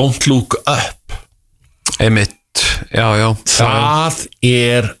 Don't Look Up einmitt, það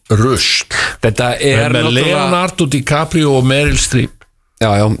rusl þetta með Leonardo DiCaprio og Meryl Streep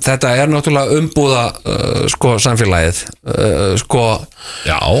þetta náttúrulega umbúða sko samfélagið sko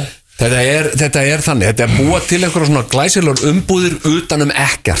þetta þannig, þetta búa til einhverja svona glæsilegur umbúðir utanum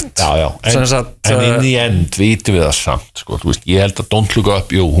ekkert en inn í end vitum við það samt sko, veist, ég held að Don't Look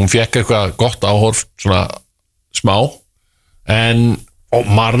Up hún fekk eitthvað gott áhorf svona smá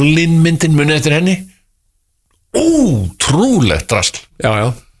og Marlin myndin muni eftir henni ótrúlegt drasl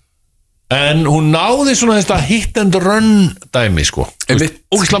en hún náði svona þetta hit and run dæmi sko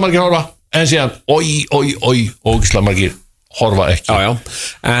ógislega margir horfa en síðan ógislega margir horfa ekki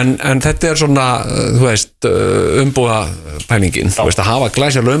en þetta svona þú veist umbúða pælingin þú veist að hafa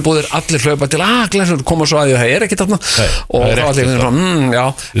glæsilega umbúðir allir hlaupa til glæsilega koma svo að það ekki þarna og þá allir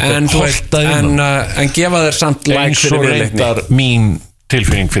en gefa þeir samt like eins og reyndar mín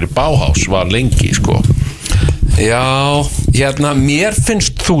tilfinning fyrir Bauhaus var lengi sko mér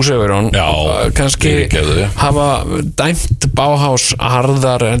finnst þú Sigurjón kannski hafa dæmt Bauhaus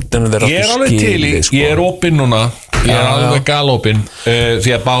harðar en þeirra ég alveg til í, ég opinn núna ég alveg galopin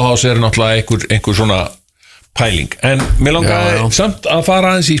því að Bauhaus náttúrulega einhver svona pæling, en mér langaði samt að fara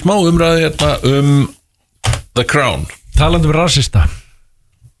aðeins í smá umræði hérna The Crown. Talandi rasista.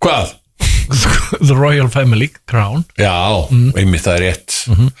 Hvað? The Royal Family Crown. Já, einmitt það rétt.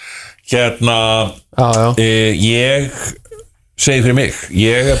 Hérna ég segi fyrir mig,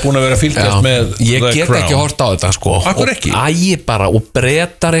 ég búin að vera að fylgjast með ég The get Crown. ekki hort á þetta sko. Akkur ekki? Bara, og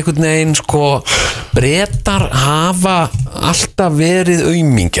Bretar einhvern veginn sko, Bretar hafa alltaf verið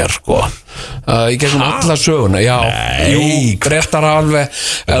aumingjar sko, í gegnum alla söguna. Bretar alveg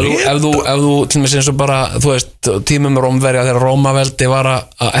ef þú til með sem svo bara, þú veist, tímum Rómverja þegar Rómaveldi var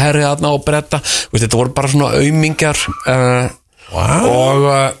að herja þarna og Breta, þetta voru bara svona aumingjar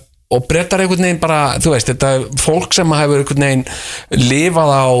og Bretar einhvern veginn bara, þú veist, þetta er fólk sem hefur einhvern veginn lifað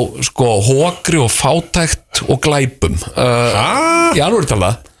á sko hókri og fátækt og glæpum í alvöru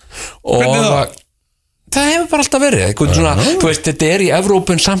talað og það hefur bara alltaf verið einhvern svona, þú veist, þetta í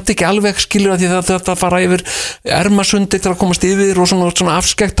Evrópun samt ekki alveg skilur að því það þetta fara yfir ermasundi til að komast yfir og svona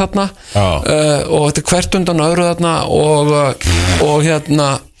afskekt þarna og þetta hvert undan öðru þarna og hérna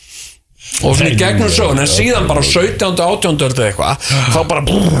og svona í gegnum sögun, en síðan bara 17. og 18. öld eitthvað, þá bara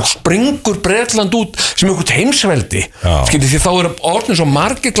springur Bretland út sem einhvern heimsveldi, skiljið, því þá eru orðin svo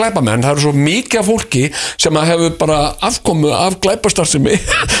margir glæpamenn, það eru svo mikið af fólki sem að hefur bara afkomu af glæpastarfsemi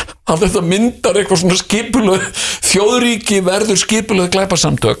að þetta myndar eitthvað svona skipulög þjóðríki verður skipulög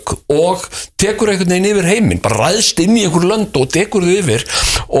glæpasamtök og tekur einhvern veginn yfir heiminn, bara ræðst inn í einhver lönd og tekur þau yfir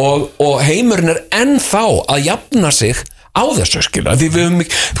og heimurinn ennþá að jafna sig á þessu skilja, því við höfum,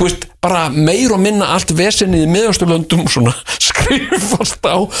 þú veist, bara meir og minna allt vesenið í Miðausturlöndum svona skrifast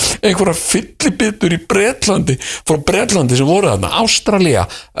á einhverja fyllibittur í Bretlandi, frá Bretlandi sem voru þarna, Ástralía,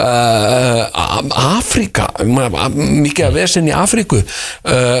 Afríka, mikið af vesen í Afríku,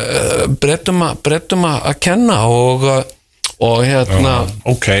 Bretum að kenna og hérna.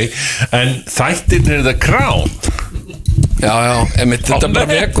 Ok, en þættirnir The Crown. Já, þetta bara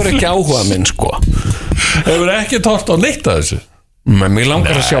vekur ekki áhuga minn sko. Hefur ekki tort á neitt að þessu? Mér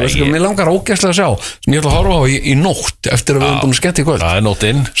langar að sjá, mér langar ógeðslega að sjá sem ég ætla að horfa á í nótt eftir að við erum búin að skemmta í kvöld. Það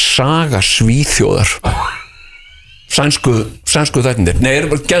nóttinn. Saga Svíþjóðar. Sænsku þættindir. Nei, eru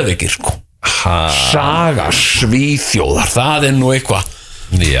bara geðveikir sko. Saga Svíþjóðar, það nú eitthvað.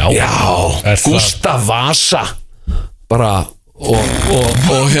 Já, Gustaf Vasa bara og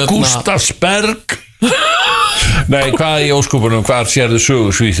hérna Gustafsberg. Nei, hvað í óskupunum, hvað sérðu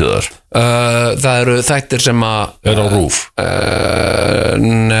sögu Svíþjóðar? Það eru þættir sem að á RÚV?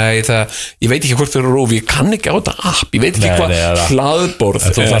 Nei, ég veit ekki hvort það eru RÚV, ég kann ekki á þetta app, ég veit ekki hvað hlaðborð.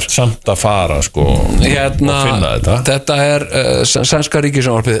 Þú þarf samt að fara sko og finna þetta. Þetta sænska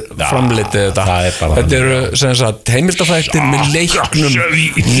ríkissjónvarpið framleitið þetta. Þetta eru sem sagt heimildaþættir með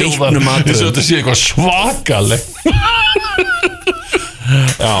leiknum atriðum. Þetta sé eitthvað svakalegt.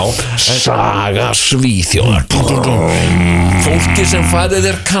 Saga Svíþjóðar, fólki sem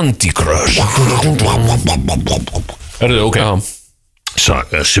færið Candy Crush. Ok,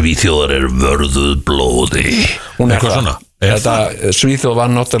 Saga Svíþjóðar vörðuð blóði. Hún eitthvað svona. Þetta Svíþjóð var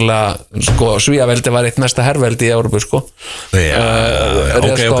náttúrulega sko, Svíaveldi var eitt mesta herveldi í Evrópu sko.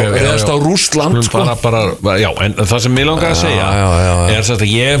 Reðast á Rússland sko. Já, en það sem ég langar að segja er að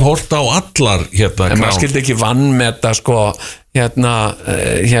ég hef hort á allar hérna. En maður skildi ekki vannmeta sko hérna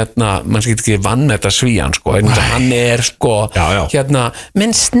maður skildi ekki vannmeta Svían sko, hann sko hérna,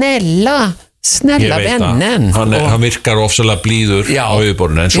 menn snälla vännen, hann virkar ofsalega blíður á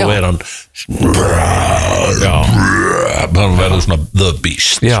yfirborðinu, en svo hann hann verður svona the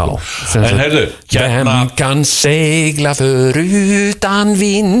beast sko. En heyrðu, hérna kann segla för utan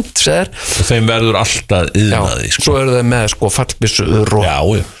vind þeim verður alltaf yðnaði sko. Svo eru þeim með sko fallbyssur og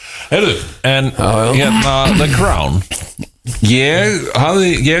heyrðu, en hérna The Crown, ég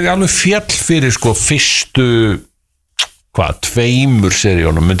alveg fjall fyrir sko fyrstu 2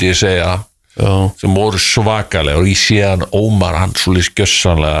 seríunum myndi ég segja sem voru svakalega og ég sé hann Ómar, hann svolítið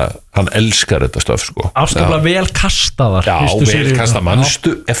skjössanlega, hann elskar þetta stöf sko. Afskaplega vel kastaðar. Vel kastaðar,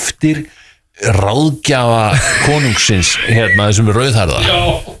 manstu eftir ráðgjafa konungsins hérna þessum rauðhærða.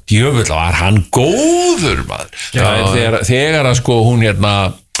 Djöfull var hann góður maður. Þegar að sko hún hérna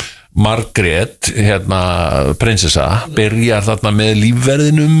Margrét, hérna prinsessa, byrjar þarna með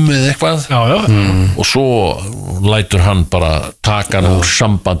lífverðinum eða eitthvað og svo lætur hann bara taka hann úr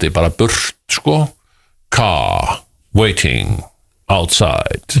sambandi bara burt sko, car waiting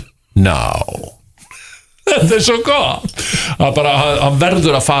outside now. Þetta svo gott hann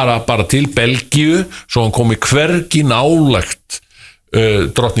verður að fara bara til Belgíu svo hann komi hvergi nálægt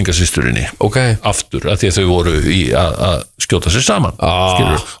drottningasýsturinni aftur, af því að þau voru að skjóta sér saman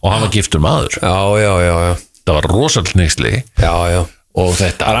og hann var giftur maður það var rosalega hneyksli Já og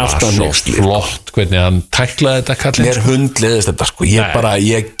þetta var svo flott hvernig hann tæklaði þetta kallinn Mér hundleiðist þetta sko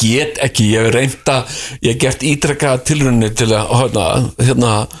ég get ekki, ég hef gert ítrekkaða tilraunir til að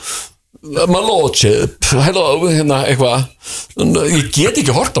hérna my lordship, hello eitthvað, ég get ekki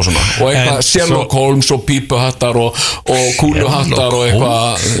hort á svona og eitthvað Sherlock Holmes og pípuhattar og kúluhattar og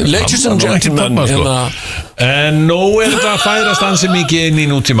eitthvað ladies and gentlemen en nú þetta að færast ansi mikið inn í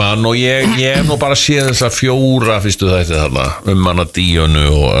nútíman og ég hef nú bara séð þessa 4 fyrstu þætti þarna hana Díönu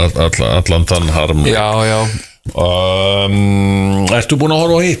og allan þann harm Já Ertu búin að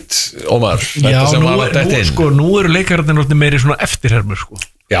horfa á hitt, Ómar? Já, nú eru leikararnir meiri svona eftirhermur sko.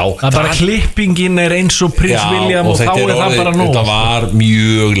 Já, það bara klippingin eins og Prins William og þá það bara nóg Þetta var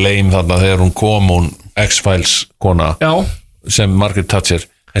mjög leim þarna þegar hún kom X-Files kona sem Margaret Thatcher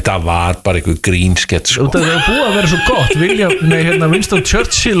Þetta var bara einhver grínskett sko. Það var búið að vera svo gott Winston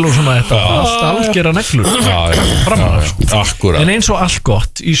Churchill og svona þetta allt algjörða neglur Akkurat En eins og allt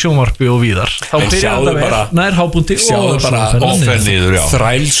gott í sjónvarpi og víðar þá byrjar þetta vera nær hábúndi Sjáðu bara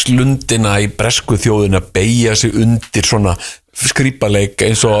þrælslundina í bresku þjóðina beygja sig undir svona skrýpaleik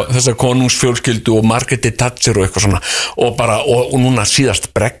eins og þessar konungsfjölskyldu og Margaret Thatcher og eitthvað svona og núna síðast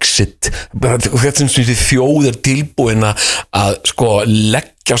Brexit þetta sem því þjóð tilbúin að sko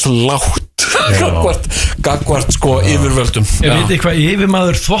leggjast lágt gagvart sko yfirvöldum Ég veit ekki hvað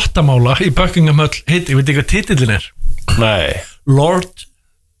yfirmaður þvottamála í Buckingham Hall heiti, ég veit ekki hvað titillin er Nei Lord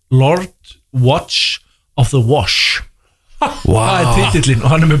Watch of the Wash Það titillinn og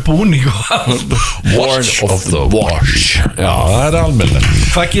hann með búning Watch of the Wash Já, það almennilega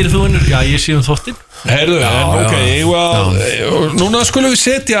Hvað gerir þú innur? Já, ég sé þvottin Heyrðu, núna skulum við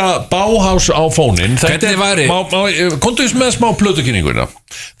setja Bauhaus á fónin Hvernig væri? Komdu með smá plötukynninguna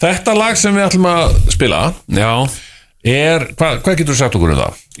Þetta lag sem við ætlum að spila Hvað getur þú sagt okkur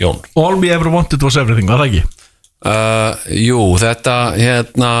það, Jón? All we ever wanted was everything, var það ekki? Jú, þetta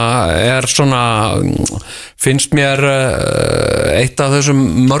er svona finnst mér eitt af þessum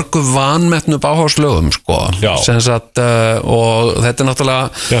mörgu vanmetnu Bauhaus-lögum sko og þetta er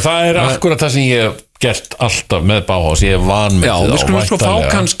náttúrulega það er akkurat það sem ég hef gert alltaf með Bauhaus, ég hef vanmetið Já, við skulum sko fá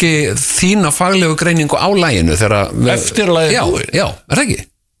kannski þína faglegu greiningu á laginu Eftir lagið Já, er það ekki?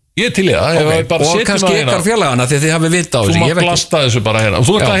 Ég til í það og kannski ykkar félagana því þið hafið vita á þessu Þú mátt blasta þessu bara hérna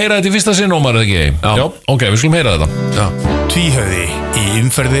Þú ert að heyra þetta í fyrsta sinn, Ómar, eða ekki? Já, ok, við skulum heyra þetta Tvíhöfði í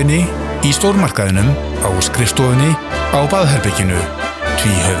umferðinni í stórmarkaðinum á skrifstofunni á baðherberginu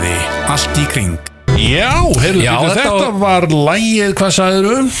Tvíhöfði, allt í kring Já, þetta var lagið, hvað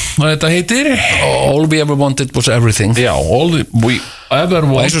sagðirðu? Þetta heitir All we ever wanted was everything Já, all we ever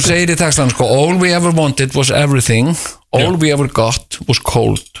wanted Og eins og segir í textan sko All we ever wanted was everything All we ever got was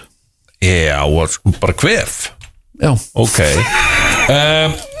cold Já, bara kvef Já Ok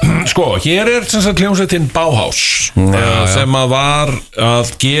Sko, hér er sem sagt hljómsveitin Bauhaus sem að var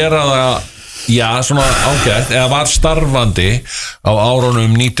að gera það svona ágætt eða var starfandi á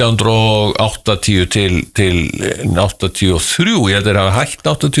árunum 1980 til 83 ég held að hafa hægt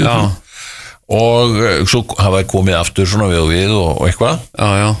 83 og svo hafa komið aftur svona við og eitthvað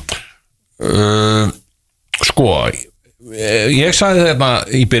sko ég sagði þetta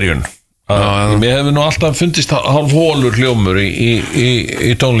í byrjun mér hefur nú alltaf fundist hálf hólur hljómur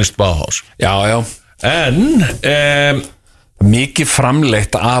í tónlist Bauhaus en mikið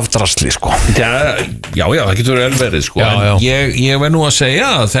framleitt af drasli sko já, það getur verið elverið sko en ég verð nú að segja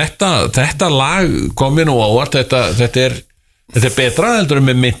að þetta lag kom mér nú ávart þetta er betra heldur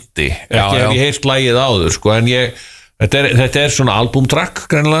með myndi ekki hef ég heyrt lagið áður sko en þetta er svona albumtrack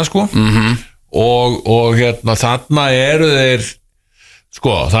greinilega sko og þarna eru þeir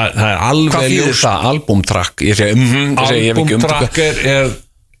sko, það er alveg hvað þýðir það, albumtrack? Albumtrack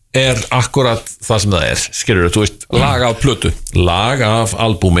er akkurat það sem það er skilurðu, þú veist, lag af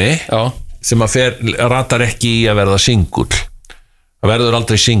albumi sem að ratar ekki í að verða singull það verður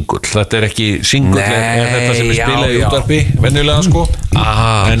aldrei singull þetta er ekki singull, er þetta sem er spilað í útvarpi venjulega sko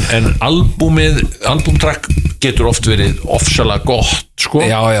en albumtrack getur oft verið ofsalega gott sko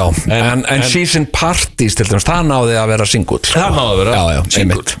en Season Parties til dæmis, það náði að vera singull það náði að vera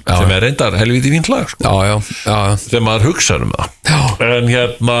singull sem er reyndar helviti fínt lag sko þegar maður hugsaður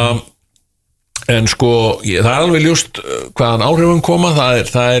það en sko það er alveg ljóst hvaðan áhrifum koma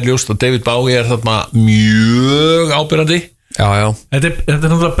það er ljóst að David Bowie er þarna mjög ábyrgandi Þetta er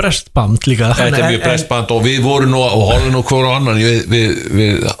náttúrulega brestband líka Þetta er mjög brestband og við vorum nú og horfum nú hver á annan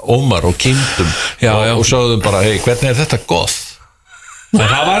við Ómar og kynntum og sögðum bara, hei, hvernig er þetta gott? En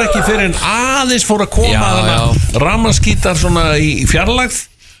það var ekki fyrir en aðeins fór að koma ramaskítar svona í fjarlægð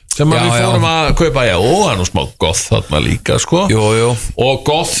sem við fórum að kaupa, það er nú smá goth þarna líka, sko. Jú. Og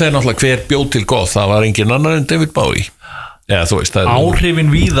goth náttúrulega, hver bjóð til goth, það var engin annar en David Bowie. Já, þú veist, áhrifin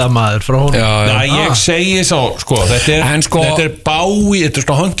víða maður frá honum. Já, ég segi svo, sko, þetta er Bowie, þetta er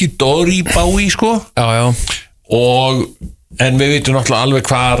svona hunky-dory Bowie, sko. Já. En við veitum náttúrulega alveg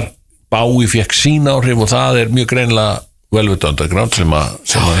hvar Bowie fekk sín áhrif og það er mjög greinilega Velvet Underground sem að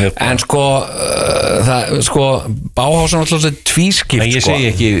En Bauhaus er náttúrulega tvískipt. En ég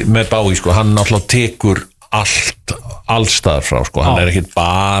segi ekki með Bowie, sko, hann náttúrulega tekur allstaðar frá, sko, hann er ekki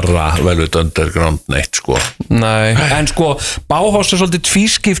bara Velvet Underground neitt, sko. Nei, en Bauhaus er svolítið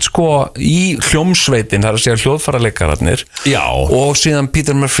tvískipt, sko, í hljómsveitin, það er að segja hljóðfæralekararnir. Já. Og síðan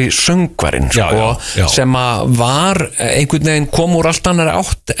Peter Murphy söngvarinn, sko, já. Sem að var einhvern veginn kom úr allt annari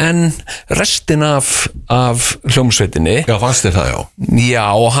átt en restin af hljómsveitinni. Já, fannst þér það, já. Já,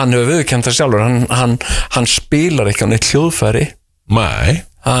 og hann hefur viðurkennt það sjálfur, hann spilar ekki á neitt hljóðfæri. Nei.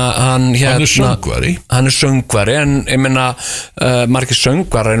 Hann er söngvari en ég meina margir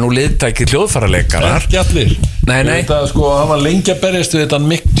söngvarar nú liðtækir hljóðfæraleikarar ekki allir nei. Þetta, hann var lengi að berjast við þetta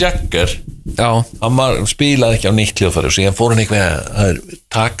Mick Jagger hann spilaði ekki á nýtt hljóðfæri og síðan fór hann eitthvað að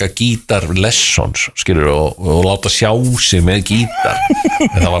taka gítar lessons og láta sjá sig með gítar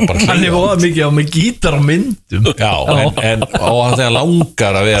en það var bara hann er óða mikið á með gítar á myndum en það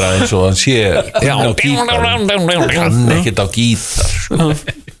langar að vera eins og hann sé á gítar hann ekkert á gítar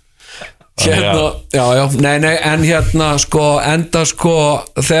Nei, en enda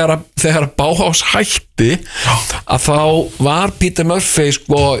þegar Bauhaus hætti að þá var Peter Murphy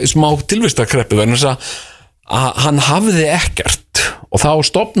í smá tilvistarkreppu vegna þess að hann hafði ekkert og þá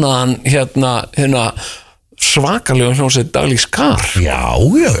stofnaði hann svakalega hljómsveit Daglís Kar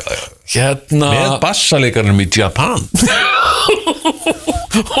með bassaleikarum í Japan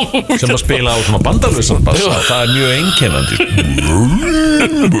sem að spila á svona bandalösan bassa það er mjög einkennandi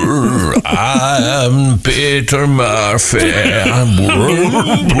I'm Peter Murphy I'm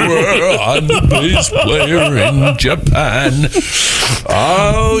bass player in Japan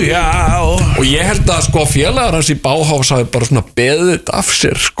og ég held að félagar hans í Bauhaus hafi bara svona beðið þetta af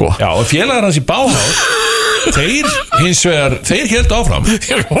sér og félagar hans í Bauhaus þeir hins vegar þeir héldu áfram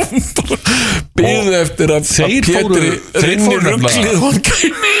beðið eftir að Pétri rinni rugglið og hann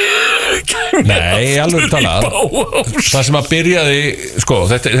Nei, alveg talað það sem að byrjaði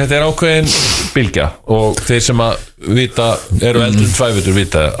þetta er ákveðin bylgja og þeir sem að vita eru eldri en tvævitur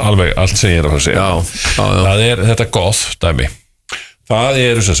vita alveg allt sem ég er að fara að segja það er þetta goth dæmi það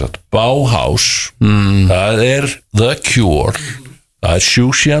eru sem sagt Bauhaus það er The Cure það er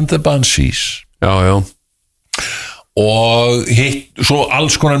Siouxsie and the Banshees og hitt svo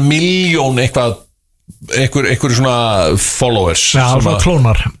alls konar miljón einhver svona followers svona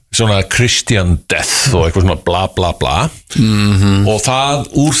klónar svona Christian Death og eitthvað svona bla bla bla og það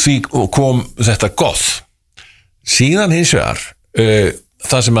úr því kom þetta goth síðan hins vegar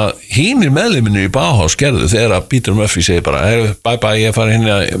það sem að hinir meðliminu í Bauhaus gerðu þegar að Peter Murphy segi bara bye bye ég fari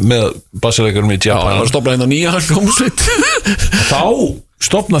hérna með bassaleikarum í Japan það stofna hérna nýja hljómsveit þá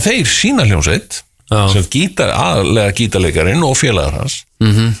stofna þeir sína hljómsveit sem aðlega gítarleikarinn og félagar hans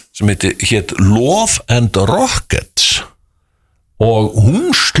sem hétt Love and Rockets og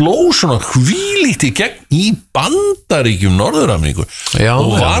hún sló svona hvílíkt í gegn í Bandaríkjum Norður-Ameríku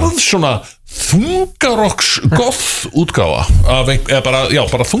og varð svona þungarokks goth útgáfa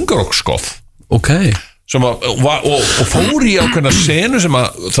bara þungarokks goth sem og fór í ákveðna senu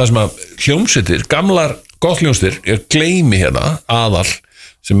það sem að hljómsveitir gamlar goth hljómsveitir ég gleymi hérna aðal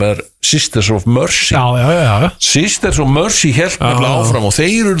sem Sisters of Mercy Sisters of Mercy hélt nefnilega áfram og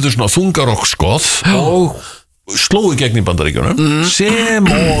þeir eru svona þungarokksgoth og slóðu gegn í Bandaríkjunum sem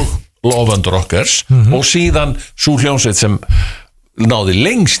og Love and Rockers og síðan sú hljómsveit sem náði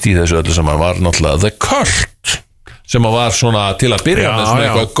lengst í þessu öllu sem var náttúrulega The Cult sem var svona til að byrja með svona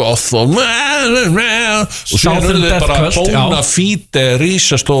eitthvað goth og síðan eru þau bara bóna fíti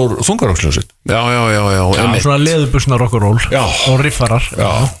rísastór þungaroksljónsitt svona leðubursna rock'n'roll og riffarar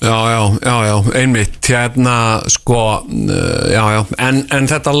einmitt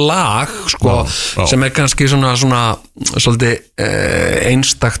en þetta lag sem er kannski svona svolítið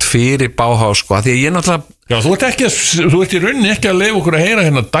einstakt fyrir Bauhaus því að ég náttúrulega þú ert í rauninni ekki að leyfa okkur að heyra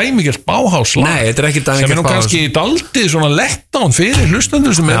hérna dæmigert Bauhaus lag Nei, þetta er ekki dæmigert sem er nú kannski daldið svona letdown fyrir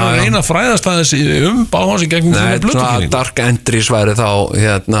hlustendur sem eru að reyna að fræðast aðeins Bauhaus í gegnum svona blötukynningu Dark Entries væri þá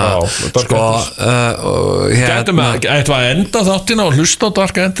Ættum að enda þáttina og hlusta á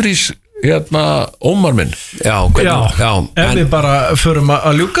Dark Entries Ómar minn Já, ef við bara förum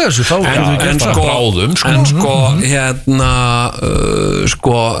að ljúka þessu þá en bráðum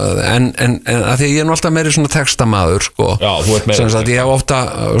en að því ég alltaf meiri svona textamaður Já, þú ert meiri ég hef ofta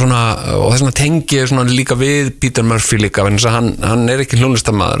svona, og þess vegna tengi ég svona líka við Peter Murphy líka, en hann ekki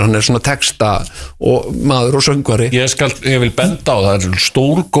hljónlistamaður, hann svona texta og maður og söngvari Ég vil benda á það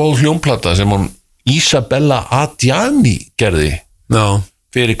stórgóð hljónplata sem hún Isabella Adjani gerði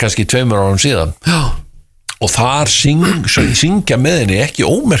fyrir kannski 2 árum síðan og þar syngja með henni ekki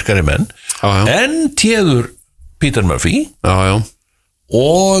ómerkari menn en téður Peter Murphy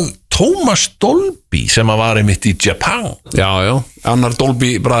og Thomas Dolby sem var einmitt í Japan annar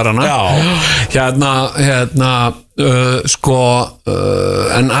Dolby bræðrana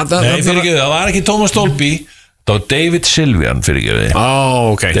Nei, fyrir ekki, það var ekki Thomas Dolby það var David Sylvian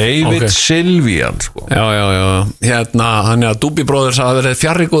David Sylvian hann Dolby Brothers hafa verið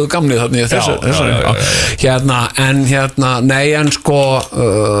fjarri góðu gamni þannig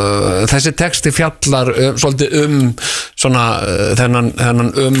þessi texti fjallar svolítið svona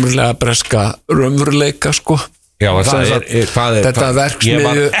þennan ömurlega breska raunveruleika þetta verksmiðju ég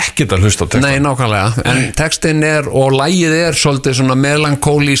var ekkert að hlusta á textan nei, nákvæmlega, en textin og lagið svolítið svona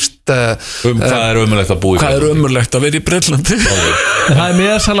melankólíst hvað er ömurlegt að búi hvað er ömurlegt að vera í Bretlandi það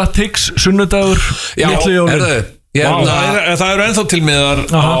miðasala Tix sunnudagur litlu jólin það eru ennþá tilmiðar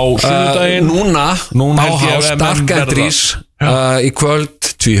á sunnudaginn núna á Stark Entries í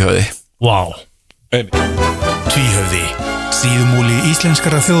kvöld Tvíhöfði Tvíhöfði síðumúli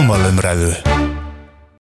íslenskara þjóðmálumræðu